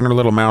joyfully, shaking her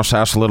little mouse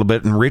ass a little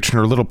bit and reaching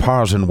her little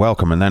paws in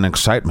welcome and then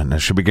excitement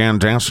as she began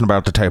dancing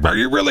about the table. Are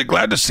you really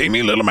glad to see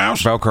me, little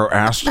mouse? Velcro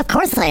asked. Of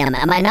course I am.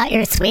 Am I not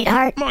your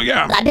sweetheart? Oh,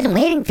 yeah. I've been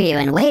waiting for you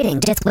and waiting,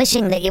 just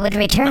wishing that you would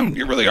return.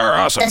 You really are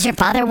awesome. Does your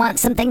father want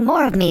something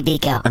more of me,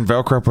 Vico? And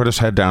Velcro put his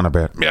head down a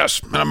bit.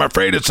 Yes, and I'm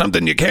afraid it's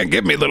something you can't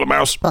give me, little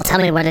mouse. Well, tell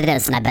me what it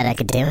is, and I bet I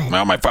could do it.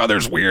 Well, my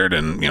father's weird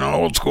and,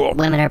 old school.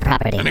 Women are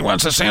property. And he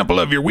wants a sample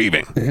of your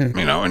weaving.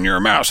 And you're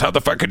a mouse. How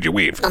the fuck could you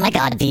weave? Oh my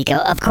god, Vico,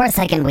 of course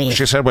I can weave.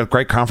 She said with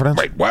great confidence.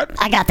 Wait, what?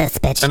 I got this,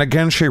 bitch. And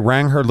again she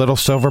rang her little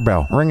silver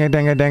bell.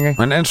 Ring-a-ding-a-dingy.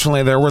 And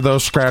instantly there were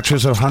those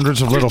scratches of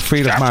hundreds of little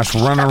feet of mice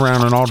running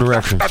around in all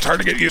directions. That's hard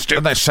to get used to.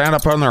 And they sat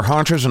up on their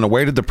haunches and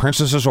awaited the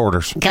princess's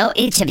orders. Go,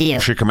 each of you,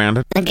 She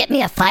commanded. and get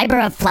me a fiber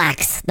of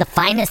flax, the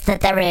finest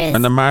that there is.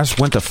 And the mice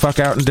went the fuck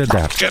out and did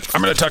that. Shit,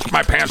 I'm gonna tuck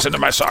my pants into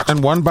my socks.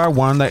 And one by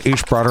one, they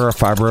each brought her a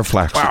fiber of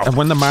flax. Wow. And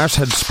when the mice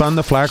had spun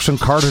the flax and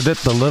carded it,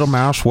 the little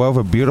mouse wove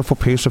a beautiful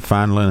piece of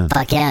fine linen.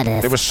 Fuck yeah, it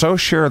is. It was so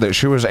sure that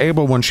she was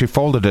able, when she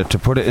folded it, to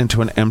put it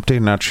into an empty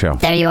nutshell.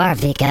 There you are,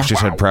 Vico. She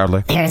said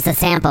proudly. Here's the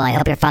sample. I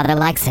hope your father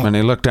likes it. And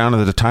he looked down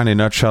at the tiny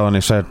nutshell and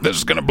he said, This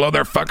is gonna blow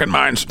their fucking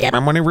minds. Yep.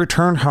 and when he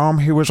returned home,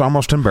 he was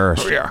almost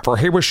embarrassed. Oh, yeah. For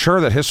he was sure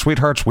that his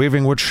sweetheart's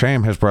weaving would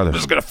shame his This brothers.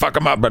 is gonna fuck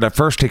them up. But at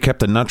first, he kept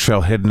the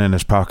nutshell hidden in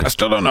his I pocket.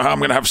 still don't know how I'm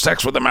gonna have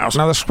sex with a mouse.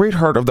 Now, the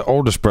sweetheart of the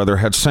oldest brother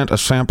had sent a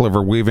sample of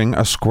her weaving,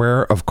 a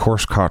square of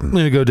coarse cotton.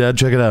 There you go, Dad.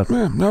 Check it out.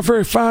 Yeah, not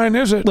very fine,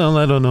 is it? Well,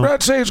 I don't know.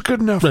 I'd say it's good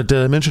enough. Did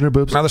I mention her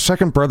boobs? Now, the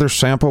second brother's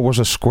sample was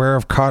a square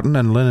of cotton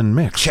and linen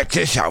mixed. Check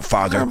this out,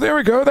 Father. There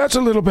we go. That's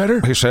a little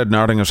better. He said,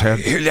 nodding his head.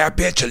 Hear that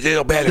bitch a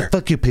little better.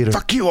 Fuck you, Peter.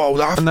 Fuck you,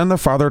 Olaf. And then the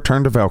father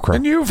turned to Velcro.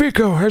 And you,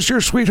 Vico, has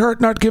your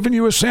sweetheart not given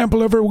you a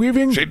sample of her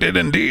weaving? She did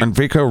indeed. And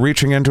Vico,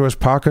 reaching into his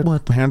pocket,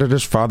 handed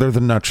his father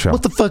the nutshell.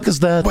 What the fuck is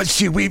that? Would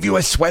she weave you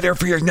a sweater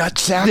for your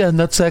nutsack? Yeah,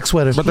 nutsack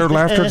sweater. But their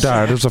laughter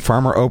died as the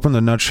farmer opened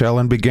the nutshell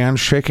and began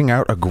shaking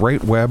out a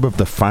great web of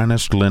the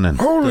finest linen.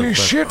 Holy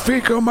shit,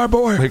 Vico, my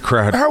boy. He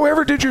cried.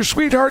 However did your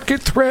sweetheart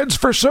get threads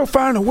for so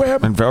fine a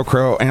web? And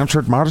Velcro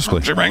answered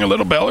modestly. She rang a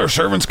little bell. Her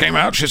servants came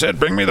out. She said,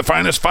 bring me the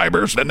finest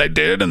fibers. Then they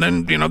did. And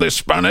then, they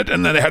spun it.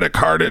 And then they had it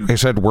carded. He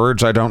said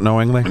words I don't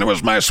knowingly. And it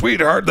was my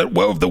sweetheart that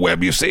wove the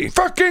web, you see.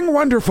 Fucking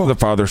wonderful. The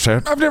father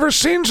said. I've never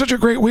seen such a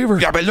great weaver.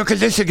 Yeah, but look at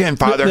this again,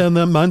 Father. Yeah,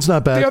 no, mine's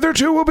not bad. The other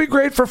two will be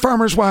great for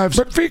farmers' wives,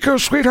 but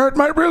Vico's sweetheart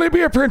might really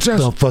be a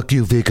princess. Oh, fuck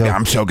you, Vico.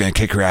 I'm so gonna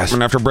kick her ass.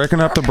 And after breaking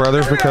up the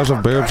brothers because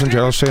of boobs and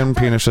jealousy and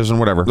penises and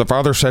whatever, the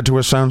father said to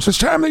his sons, It's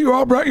time that you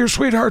all brought your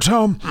sweethearts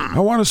home. I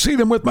want to see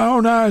them with my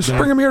own eyes.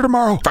 Bring them here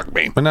tomorrow. Fuck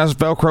me. And as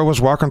Velcro was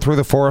walking through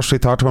the forest, he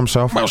thought to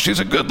himself, Well, she's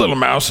a good little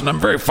mouse, and I'm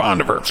very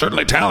fond of her.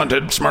 Certainly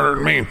talented, smarter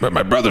than me. But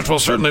my brothers will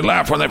certainly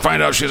laugh when they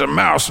find out she's a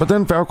mouse. but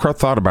then Velcro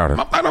thought about it.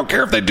 I don't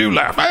care if they do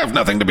laugh. I have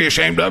nothing to be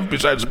ashamed of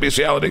besides the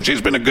bestiality.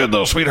 She's been a good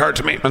little sweetheart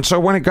to me. And so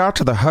when he got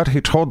to the hut,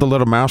 he told the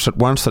little mouse at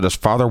once that his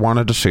father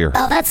wanted to see her.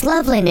 Oh, that's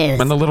lovely news.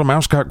 And the little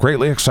mouse got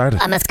greatly excited.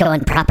 I must go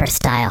in proper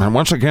style. And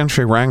once again,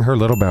 she rang her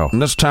little bell.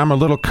 And this time, a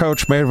little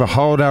coach made of a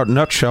hollowed-out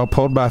nutshell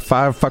pulled by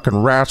 5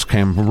 fucking rats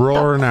came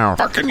roaring out.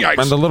 Fucking yikes.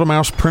 And the little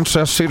mouse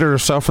princess seated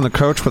herself in the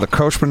coach with a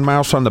coachman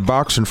mouse on the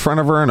box in front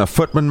of her and a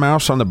footman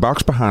mouse on the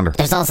box behind her.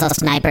 There's also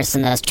snipers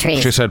in those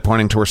trees. She said,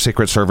 pointing to her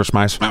Secret Service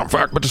mice. Oh,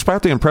 fuck. But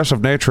despite the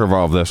impressive nature of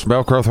all of this,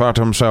 Velcro thought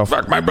to himself,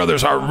 Fuck, my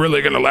brothers are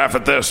really gonna laugh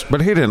at this.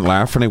 but he didn't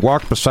laugh, and he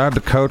walked beside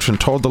the coach and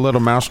told the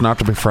little mouse not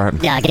to be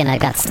frightened. Yeah, again,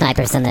 I've got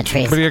snipers in the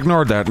trees. But he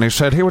ignored that, and he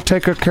said he would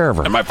take good care of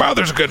her. And my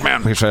father's a good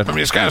man. He said. I mean,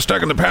 he's kind of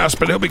stuck in the past,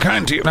 but he'll be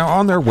kind to you. Now,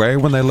 on their way,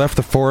 when they left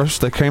the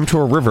forest, they came to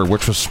a river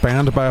which was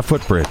spanned by a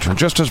footbridge. And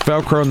just as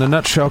Velcro and the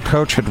nutshell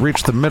coach had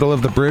reached the middle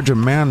of the bridge, a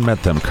man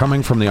met them,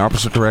 coming from the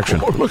opposite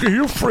direction. Oh, look at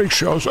you freak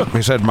shows.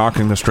 He said,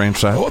 mocking the strange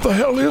sight. What the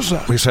hell is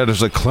that? He said as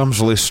they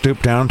clumsily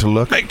stooped down to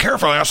look. Hey,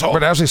 careful, asshole.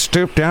 But as he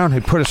stooped down, he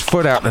put his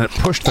foot out, and it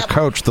pushed the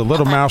coach, the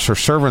little mouse, her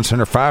servants, and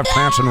her 5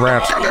 prancing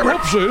rats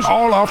Whoopsies.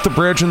 all off the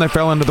bridge, and they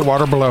fell into the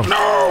water below.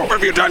 No! What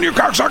have you done, you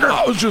cocksucker?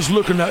 I was just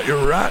looking at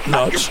your rat You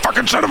nuts.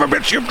 fucking son of a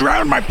bitch, you've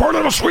drowned my poor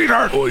little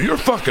sweetheart. Oh, you're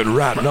fucking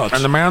rat nuts.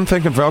 And the man,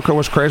 thinking Velcro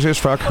was crazy as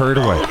fuck, hurried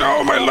away.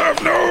 No, my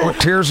love, no. With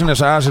tears in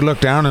his eyes, he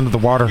looked down into the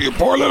water. You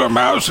poor little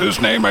mouse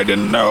whose name I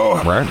didn't know.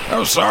 Right.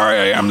 How sorry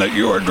I am that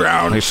you are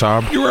drowned. He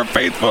sobbed. You were a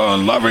faithful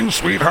and loving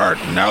sweetheart.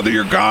 Now that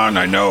you're gone,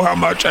 I know how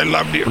much I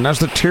loved you. And as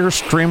the tears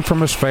streamed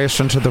from his face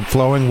into the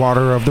flowing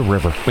water of the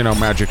river,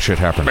 magic shit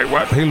happened. Wait,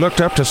 what? He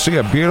looked up to see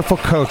a beautiful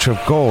coach of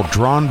gold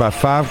drawn by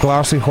 5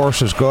 glossy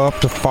horses go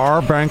up the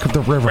far bank of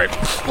the river. Wait,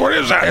 what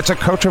is that? It's a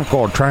coach of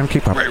gold. Try and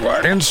keep up. Wait,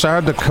 what?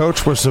 Inside the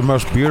coach was the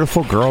most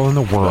beautiful girl in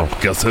the world.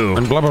 Guess who?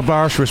 And blah, blah,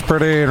 blah. She was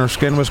pretty and her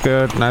skin was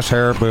good. Nice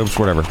hair, boobs,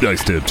 whatever.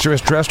 Nice, dude. She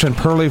was dressed in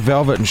pearly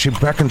velvet and she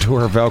beckoned to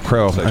her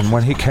Velcro. And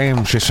when he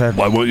came, she said,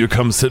 Why won't you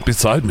come sit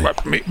beside me?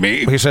 What,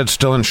 me? he said,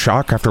 still in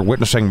shock after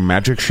witnessing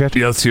magic shit.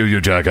 Yes,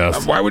 you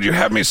jackass. Why would you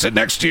have me sit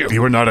next to you?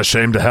 You were not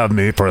ashamed to have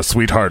me for a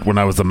sweetheart when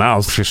I was a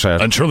mouse, She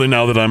said. And surely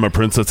now that I'm a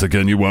princess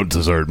again, you won't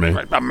desert me.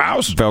 A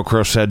mouse?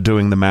 Velcro said,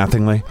 doing the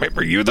mathingly. Wait,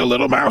 were you the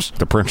little mouse?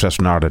 The princess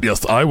nodded.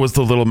 Yes, I was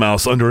the little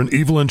mouse under an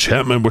evil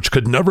enchantment which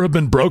could never have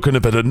been broken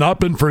if it had not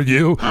been for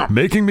you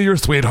making me your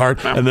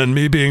sweetheart and then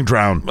me being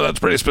drowned. Well, that's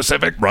pretty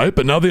specific. Right,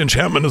 but now the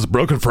enchantment is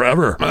broken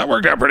forever. Well, that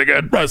worked out pretty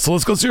good. Right, so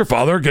let's go see your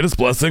father, get his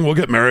blessing, we'll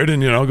get married,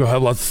 and, go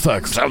have lots of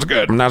sex. Sounds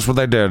good. And that's what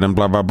they did, and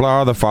blah, blah,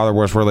 blah. The father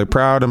was really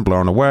proud and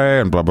blown away,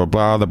 and blah, blah,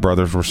 blah. The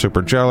brothers were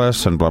super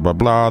jealous, and blah, blah,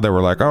 blah. They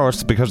were like, oh,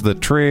 it's because of the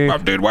tree. Oh,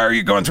 dude, why are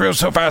you going through it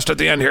so fast at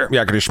the end here?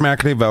 Yakety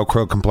schmackety,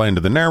 Velcro complained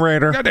to the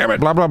narrator. God damn it.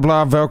 Blah, blah,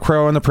 blah.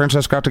 Velcro and the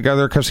princess got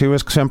together because he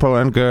was simple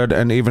and good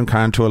and even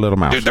kind to a little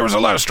mouse. Dude, there was a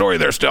lot of story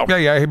there still.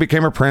 Yeah, he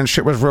became a prince.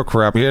 Shit was real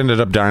corrupt. He ended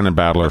up dying in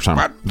battle or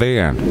something. What? The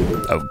end.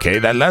 Okay,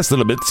 that last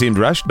little bit seemed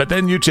rushed, but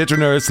then you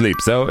children are asleep,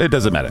 so it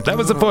doesn't matter. That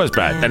was the Forest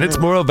Bride, and its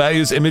moral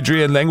values,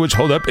 imagery, and language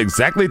hold up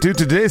exactly to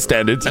today's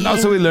standards. And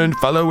also we learned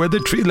follow where the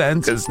tree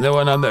lands, because no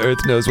one on the earth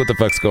knows what the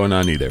fuck's going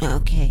on either.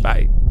 Okay.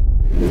 Bye.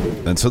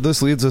 And so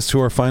this leads us to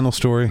our final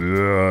story.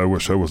 Yeah, I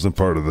wish I wasn't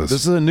part of this.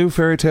 This is a new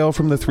fairy tale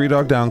from the Three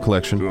Dog Down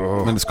collection,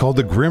 and it's called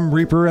The Grim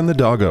Reaper and the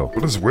Doggo.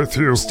 What is with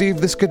you? Steve,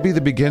 this could be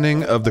the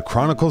beginning of the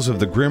chronicles of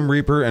the Grim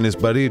Reaper and his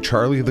buddy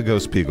Charlie the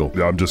Ghost Beagle.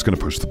 Yeah, I'm just gonna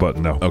push the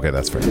button now. Okay,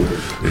 that's fair.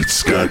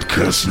 It's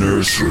SKATCAST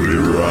Nursery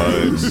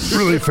Rhymes.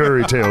 Really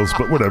fairy tales,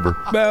 but whatever.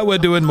 Well, we're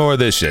doing more of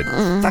this shit.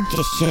 Fuck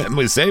this shit. And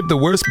we saved the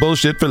worst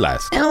bullshit for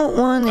last. I don't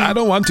want it. I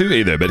don't want to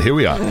either, but here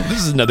we are.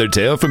 This is another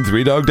tale from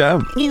Three Dog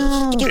Down.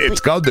 No. It's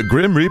called The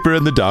Grim Reaper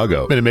and the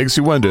Doggo. And it makes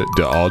you wonder,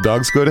 do all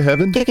dogs go to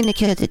heaven? They're gonna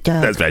kill the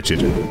dog. That's right,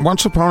 children.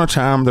 Once upon a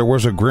time, there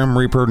was a Grim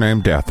Reaper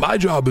named Death. My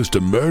job is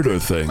to murder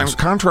things. And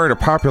contrary to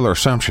popular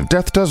assumption,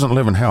 Death doesn't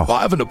live in hell.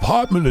 I have an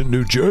apartment in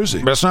New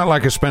Jersey. But it's not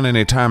like he spent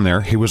any time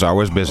there. He was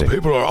always busy.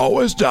 People are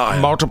always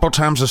dying. Multiple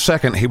times a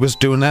second, he was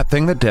doing that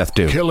thing that Death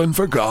do. Killing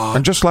for God.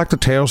 And just like the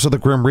tales of the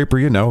Grim Reaper,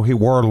 he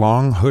wore a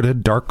long,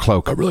 hooded, dark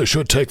cloak. I really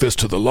should take this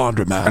to the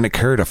laundromat. And he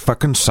carried a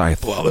fucking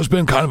scythe. Well, there's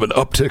been kind of an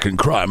uptick in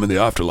crime in the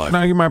afterlife.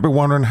 Now you might be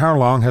wondering, how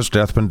long has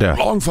Death been dead?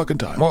 Long fucking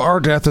time. Well, our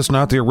Death is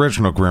not the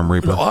original Grim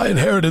Reaper. No, I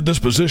inherited this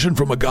position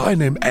from a guy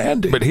named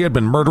Andy. But he had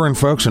been murdering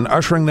folks and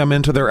ushering them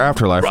into their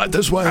afterlife Right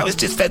this way. I was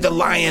just fed the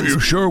lions. You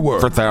sure were.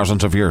 for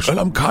thousands of years. And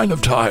I'm kind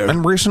of tired.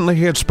 And recently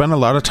he had spent a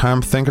lot of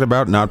time thinking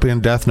about not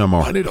being Death no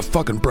more. I need a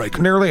fucking break.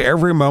 Nearly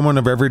every moment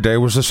of every day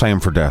was the same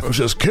for Death. It was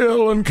just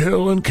kill and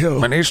kill and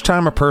kill. And each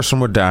time a person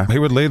would die, he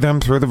would lead them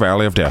through the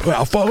valley of death.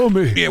 Now follow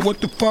me. Yeah,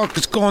 what the fuck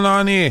is going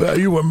on here?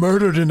 You were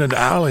murdered in an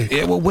alley.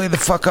 Yeah, well, where the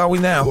fuck are we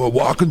now? We're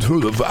walking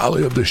through the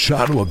valley of the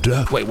shadow of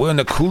death. Wait, we're in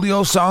the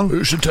Coolio song?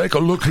 You should take a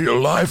look at your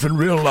life and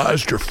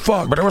realize you're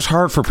fucked. But it was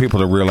hard for people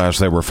to realize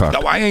they were fucked.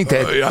 No, I ain't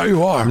that. Yeah,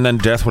 you are. And then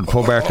Death would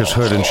pull back his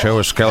hood and show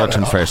his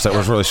skeleton face. That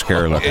was really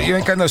scary looking. You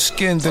ain't got no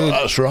skin, dude.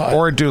 That's right.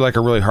 Or he'd do like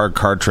a really hard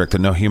card trick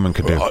that no human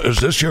could do. Is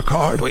this your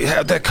card? Wait,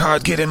 how'd that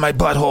card get in my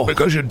butthole?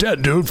 Because you're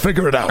dead, dude.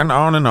 Figure it out. And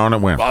on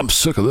it went. I'm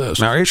sick of this.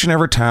 Now, each and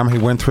every time he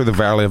went through the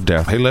valley of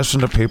death, he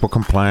listened to people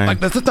complain.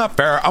 This is not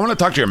fair. I want to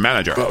talk to your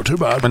manager. Oh, too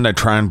bad. And they'd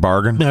try and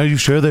bargain. Are you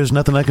sure there's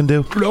nothing I can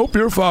do? Nope,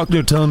 you're fucked.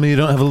 You're telling me you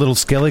don't have a little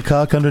skelly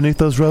cock underneath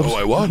those robes? Oh,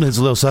 wait, what? It's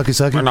a little sucky.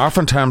 And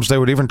oftentimes they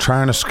would even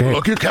try and escape.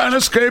 Look, you can't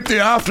escape the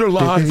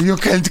afterlife. You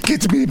can't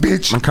get me,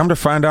 bitch. And come to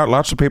find out,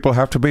 lots of people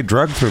have to be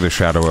drugged through the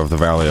shadow of the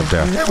Valley of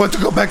Death. I want to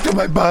go back to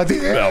my body.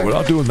 No, we're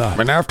not doing that.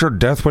 And after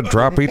death would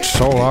drop each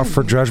soul off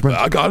for judgment.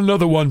 I got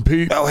another one,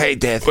 Pete. Oh, hey,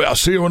 Death. Well, I'll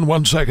see you in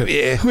 1 second.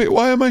 Yeah. Wait,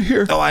 why am I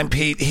here? Oh, I'm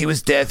Pete. He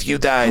was Death. You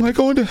died. Am I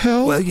going to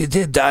hell? Well, you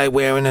did die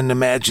wearing an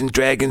Imagine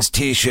Dragons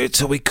t-shirt,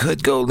 so we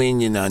could go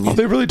lenient on you.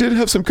 They really did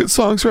have some good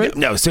songs, right?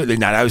 No, certainly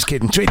not. I was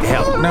kidding. Straight to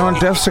hell. Now, in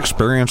Death's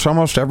experience,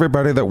 almost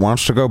everybody that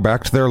wants to go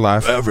back to their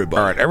life. Everybody.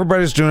 All right,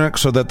 everybody's doing it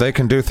so that they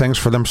can do things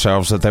for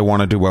themselves that they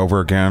want to do over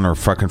again or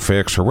fucking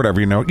fix or whatever.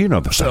 You know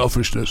the stuff.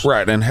 Selfishness.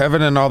 Right, and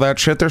heaven and all that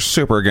shit, they're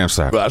super against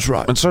that. That's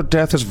right. And so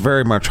death is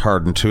very much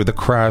hardened to the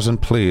cries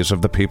and pleas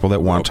of the people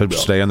that want to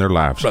stay in their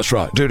lives. That's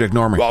right. Dude,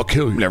 ignore me. I'll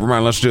kill you. Never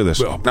mind, let's do this.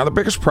 Yeah. Now, the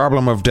biggest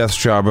problem of Death's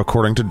job,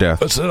 according to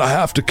Death... It's that I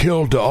have to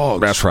kill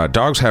dogs. That's right.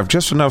 Dogs have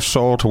just enough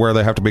soul to where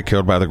they have to be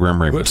killed by the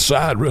Grim Reaper. It's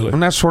sad, really.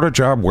 And that sort of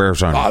job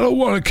wears on you. I don't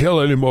want to kill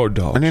any more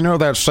dogs. And you know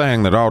that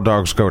saying that all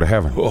dogs go to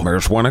heaven. Oh.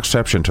 There's one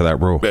exception to that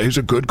rule. Yeah, he's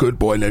a good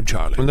boy named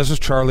Charlie. And this is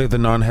Charlie, the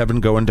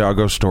non-heaven-going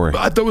doggo story.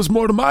 I thought there was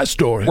more to my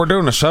story. We're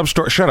doing a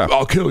sub-story. Shut up.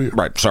 I'll kill you.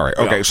 Right, sorry.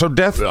 Okay, Yeah. so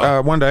Death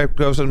one day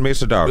goes and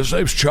meets a dog. His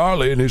name's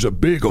Charlie, and he's a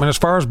beagle. And as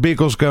far as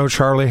beagles go,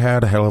 Charlie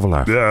had a hell of a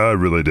life. Yeah, I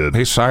really did.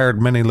 He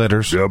sired many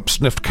litters, Yep.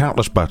 sniffed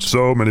countless butts,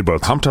 So many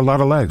butts. humped a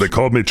lot of legs, They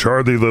called me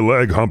Charlie the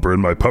Leg Humper in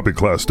my puppy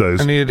class days.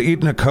 and he had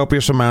eaten a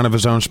copious amount of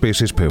his own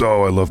species poop.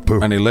 Oh, I love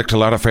poop. And he licked a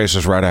lot of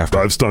faces right after.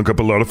 I've stunk up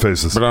a lot of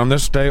faces. But on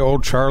this day,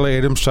 old Charlie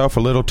ate himself a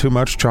little too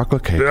much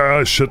chocolate cake. Yeah,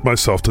 I shit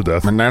myself to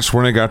death. And that's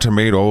when he got to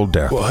meet old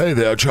Death. Well, hey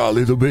there,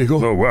 Charlie the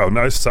beagle. Oh, wow,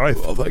 nice scythe.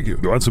 Well, thank you.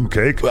 You want some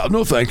cake? Well,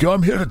 no, thank you.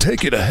 I'm here to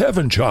take you to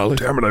heaven, Charlie.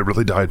 Damn it, I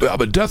really died. Yeah,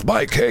 but death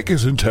by cake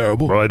isn't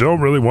terrible. Well, I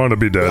don't really want to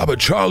be Yeah, dead. but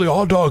Charlie,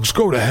 all dogs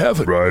go to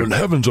heaven. Right. And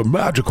heaven's a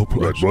magical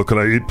place. Right, well, can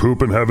I eat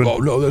poop in heaven? Oh,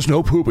 no, there's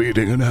no poop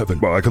eating in heaven.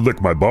 Well, I could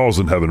lick my balls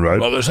in heaven, right?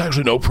 Well, there's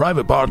actually no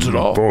private parts at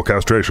all. Full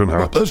castration,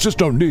 huh? There's just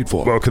no need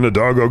for it. Well, can a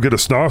doggo get a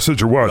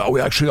sausage or what? No,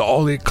 we actually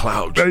all eat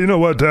clouds. Hey, you know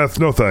what, Death?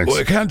 No thanks. Well,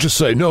 you can't just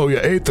say, no, you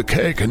ate the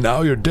cake and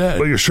now you're dead.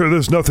 Well, you sure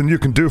there's nothing you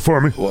can do for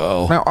me?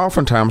 Well, Now,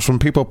 oftentimes, when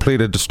people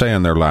pleaded to stay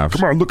in their lives,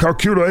 Come on, look how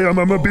cute I am.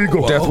 I'm a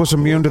beagle. Death was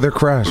immune to their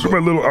cries. Look at my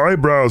little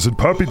eyebrows and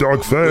puppy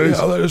dog face.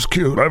 yeah, that is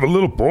cute. I have a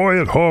little boy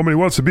at home. He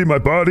wants to be my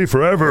body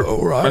forever.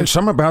 All right. And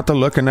some about the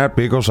look in that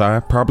beagle's eye,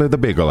 probably the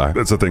beagle eye.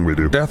 That's the thing we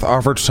do. Death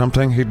offered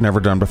something he'd never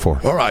done before.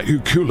 All right, you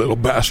cute little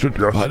bastard.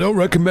 Yeah. I don't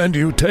recommend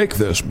you take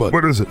this, but...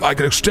 What is it? I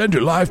can extend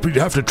your life, but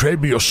you have to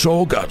trade me your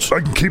soul guts.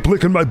 I can keep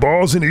licking my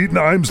balls and eating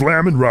Imes,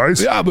 lamb, and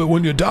rice. Yeah, but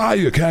when you die,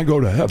 you can't go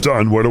to heaven.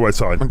 Done. Where do I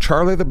sign? And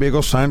Charlie the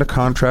beagle signed a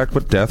contract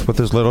with Death with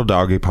his little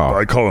doggy paw.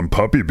 I call him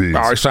Puppy Beans.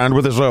 Oh, he signed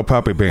with his little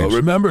puppy Well, beans.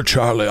 remember,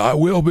 Charlie, I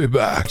will be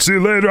back. See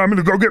you later. I'm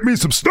going to go get me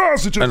some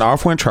sausages. And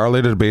off went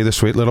Charlie to be the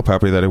sweet little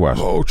puppy that he was.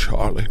 Oh,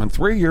 Charlie. And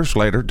 3 years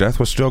later, Death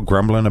was still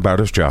grumbling about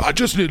his job. I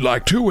just need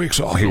like 2 weeks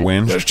off. He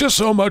wins. There's just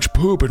so much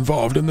poop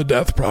involved in the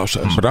death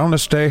process. But on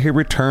this day, he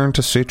returned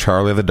to see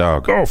Charlie the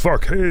dog. Oh,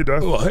 fuck. Hey,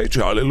 Death. Well, hey,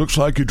 Charlie, looks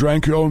like you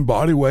drank your own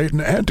body weight in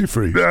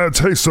antifreeze. Yeah, it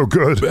tastes so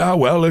good. Yeah,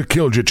 well, it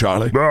killed you,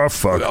 Charlie. Ah,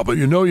 fuck. Yeah, but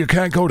you know you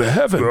can't go to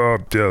heaven. Yeah,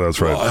 that's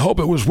right. Well, I hope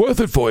it was worth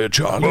it for you,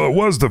 Charlie. Well, it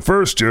was the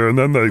first year, and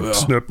then they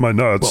snipped my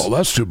nuts. Well,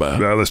 that's too bad.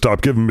 Yeah, they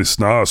stopped giving me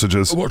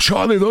sausages. Well,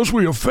 Charlie, those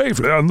were your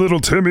favorite. Yeah, and little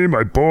Timmy,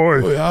 my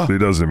boy. Oh, yeah? He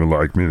doesn't even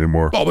like me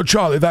anymore. Oh, but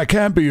Charlie, that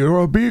can't be. You're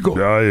a beagle.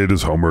 Yeah, I ate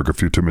his homework a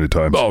few too many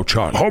times. Oh,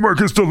 Charlie.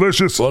 Homework is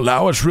delicious. Well,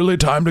 now it's really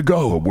time to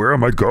go. Where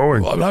am I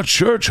going? Well, I'm not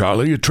sure,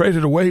 Charlie. You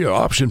traded away your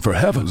option for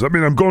heaven. Does that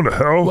mean I'm going to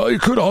hell? Well, you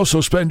could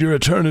also spend your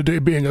eternity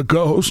being a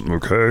ghost.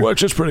 Okay.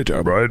 Which is pretty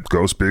terrible. Right,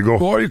 Ghost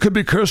Beagle. Or you could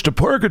be cursed to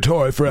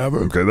purgatory forever.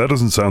 Okay, that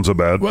doesn't sound so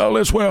bad. Well,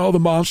 it's where all the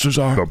monsters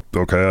are.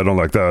 Oh, okay, I don't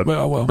like that.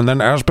 Well. And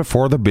then, as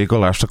before, the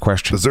beagle asked a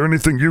question. Is there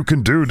anything you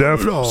can do,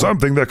 Death? No.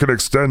 Something that could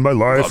extend my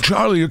Well, life?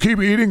 Charlie, you keep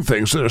eating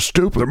things that are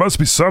stupid. There must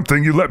be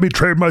something. You let me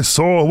trade my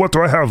soul. What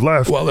do I have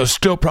left? Well, there's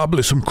still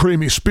probably some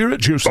creamy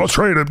spirit juices. I'll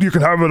trade it. You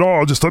can have it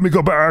all. Just let me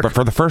go back. But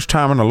for the first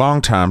time in a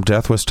long time,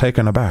 Death was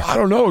taken aback. I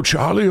don't know,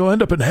 Charlie. You'll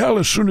end up in hell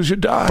as soon as you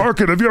die.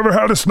 Fuck it. Have you ever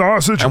had a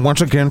sausage? And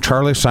once again,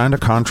 Charlie signed a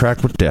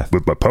contract with Death.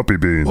 With my puppy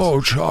beans.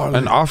 Oh, Charlie.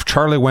 And off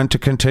Charlie went to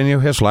continue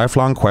his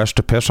lifelong quest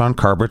to piss on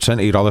carpets and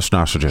eat all the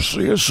sausages.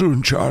 See you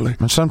soon, Charlie.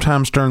 And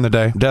sometimes during the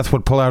day, Death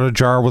would pull out a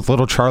jar with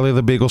little Charlie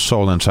the Beagle's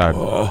soul inside,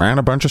 and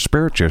a bunch of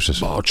spirit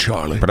juices. Oh,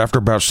 Charlie. But after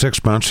about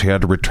 6 months, he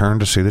had to return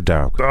to see the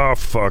dog. Oh,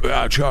 fuck.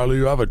 Yeah, Charlie,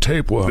 you have a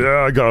tapeworm.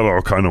 Yeah, I got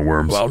all kind of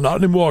worms. Well,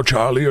 not anymore,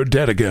 Charlie. You're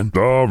dead again.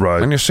 All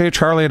right. And you see,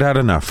 Charlie had had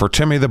enough, for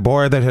Timmy, the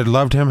boy that had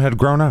loved him, had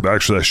grown up.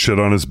 Actually, I shit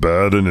on his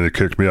bed, and he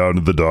kicked me out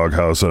into the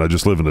doghouse, and I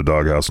just live in the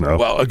doghouse now.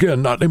 Well,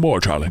 again, not anymore,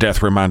 Charlie.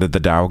 Death reminded the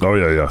dog. Oh,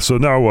 yeah. So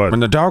now what?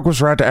 And the dog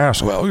was right to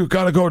ask. Well, you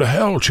gotta go to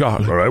hell,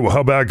 Charlie. All right, well,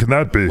 how bad can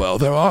that be? Well,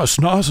 there are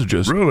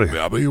sausages. Really?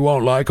 Yeah, but you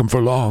won't like them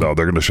for long. No,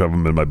 they're going to shove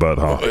them in my butt,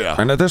 huh? Oh, yeah.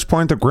 And at this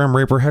point, the Grim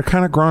Reaper had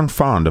kind of grown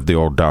fond of the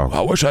old dog.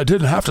 I wish I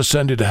didn't have to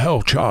send you to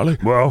hell, Charlie.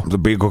 Well, The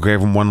Beagle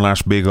gave him one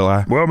last beagle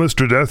eye.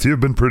 Mr. Death, you've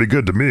been pretty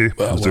good to me.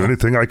 Is there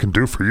anything I can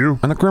do for you?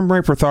 And the Grim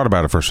Reaper thought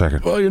about it for a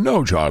second. Well, you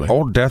know, Charlie.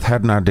 Old Death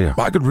had an idea.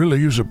 I could really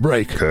use a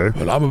break. Okay.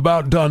 But I'm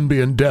about done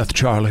being death,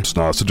 Charlie.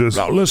 Sausages?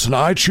 Now listen,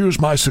 I choose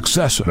my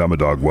successor. I'm a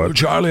dog, what?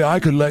 Charlie, I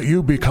could let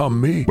you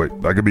become me. Wait,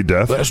 I could be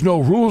death? There's no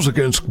rules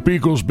against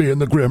beagles being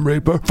the Grim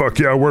Reaper. Fuck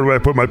yeah, where do I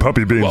put my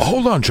puppy beans? Well,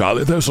 hold on,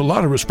 Charlie. There's a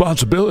lot of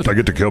responsibility. I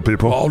get to kill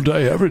people? All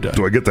day, every day.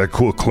 Do I get that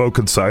cool cloak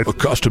and scythe?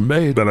 Custom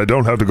made. Then I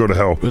don't have to go to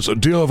hell. It's a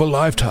deal of a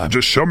lifetime.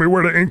 Just show me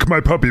where to ink my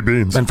puppy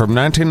beans. And from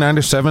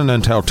 1997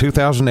 until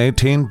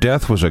 2018,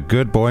 Death was a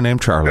good boy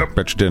named Charlie. Yep.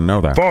 Bet you didn't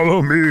know that.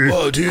 Follow me.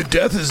 Oh, dude,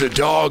 Death is a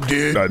dog,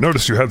 dude. I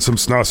noticed you had some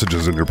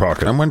sausages in your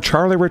pocket. And when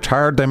Charlie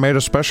retired, they made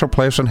a special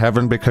place in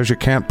heaven because you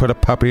can't put a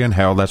puppy in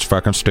hell. That's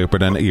fucking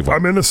stupid and evil.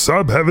 I'm in a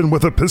sub-heaven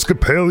with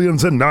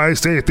Episcopalians and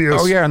nice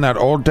atheists. Oh, yeah, and that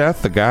old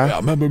Death, the guy? Yeah,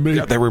 remember me?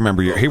 Yeah, they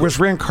remember you. He was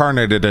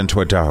reincarnated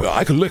into a dog.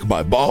 I can lick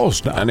my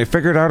balls now. And he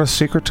figured out a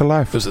secret to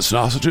life. Is it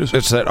sausages?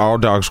 It's that all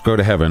dogs go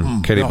to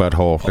heaven, kitty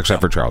butthole,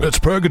 except for Charlie. It's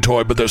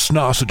purgatory, but there's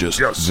sausages.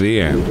 Yes.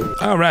 The end.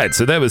 All right,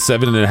 so that was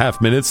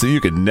 7.5 minutes that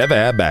you could never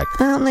have back.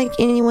 I don't like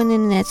anyone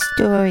in that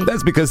story.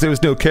 That's because there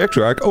was no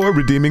character arc or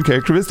redeeming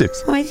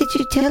characteristics. Why did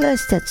you tell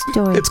us that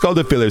story? It's called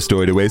a filler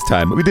story to waste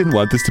time. We didn't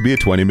want this to be a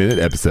 20-minute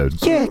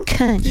episode. You're a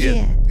cunt.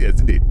 Yeah. Yes,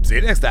 indeed. See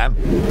you next time.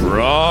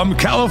 From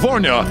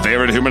California,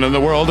 favorite human in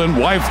the world and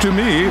wife to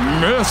me,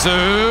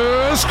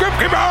 Mrs.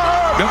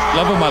 Scriptkeeper. Yep,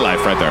 love of my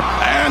life right there.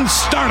 And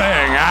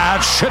starting at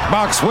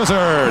Shitbox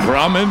Wizard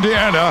from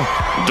Indiana,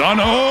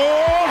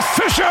 Donald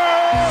Fisher.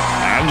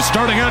 And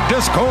starting at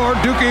Discord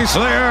Dookie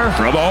Slayer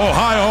from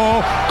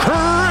Ohio, Chris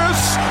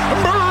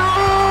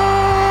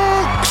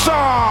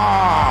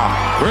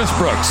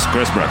Brooks.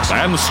 Chris Brooks.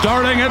 And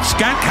starting at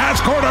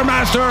SKATCAST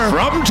Quartermaster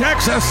from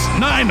Texas,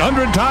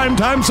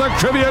 900-time Suck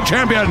Trivia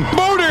Champion,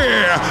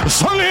 Bodhi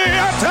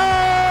Soliata.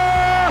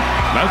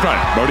 That's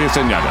right, Bodhi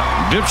Soliata.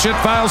 Dipshit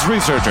Files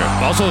researcher.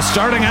 Also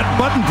starting at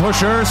Button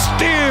Pusher,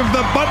 Steve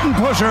the Button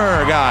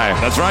Pusher guy.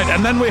 That's right.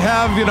 And then we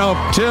have,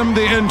 Tim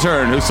the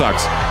intern who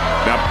sucks.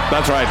 Yep,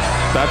 that's right.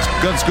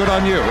 That's good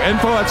on you.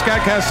 Info at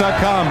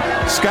SKATCAST.com.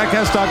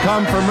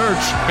 SKATCAST.com for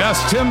merch.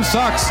 Yes, Tim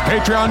sucks.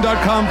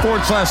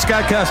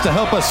 Patreon.com/SKATCAST to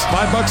help us.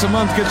 $5 a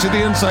month gets you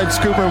the inside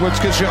scooper,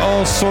 which gets you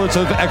all sorts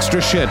of extra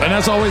shit. And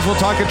as always, we'll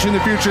talk at you in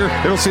the future.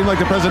 It'll seem like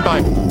the present.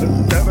 Bye.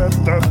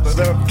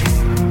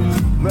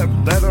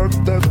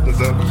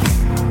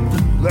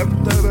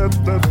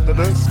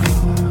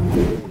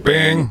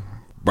 Bing,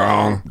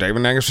 bong.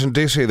 David Angerson,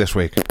 DC this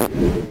week.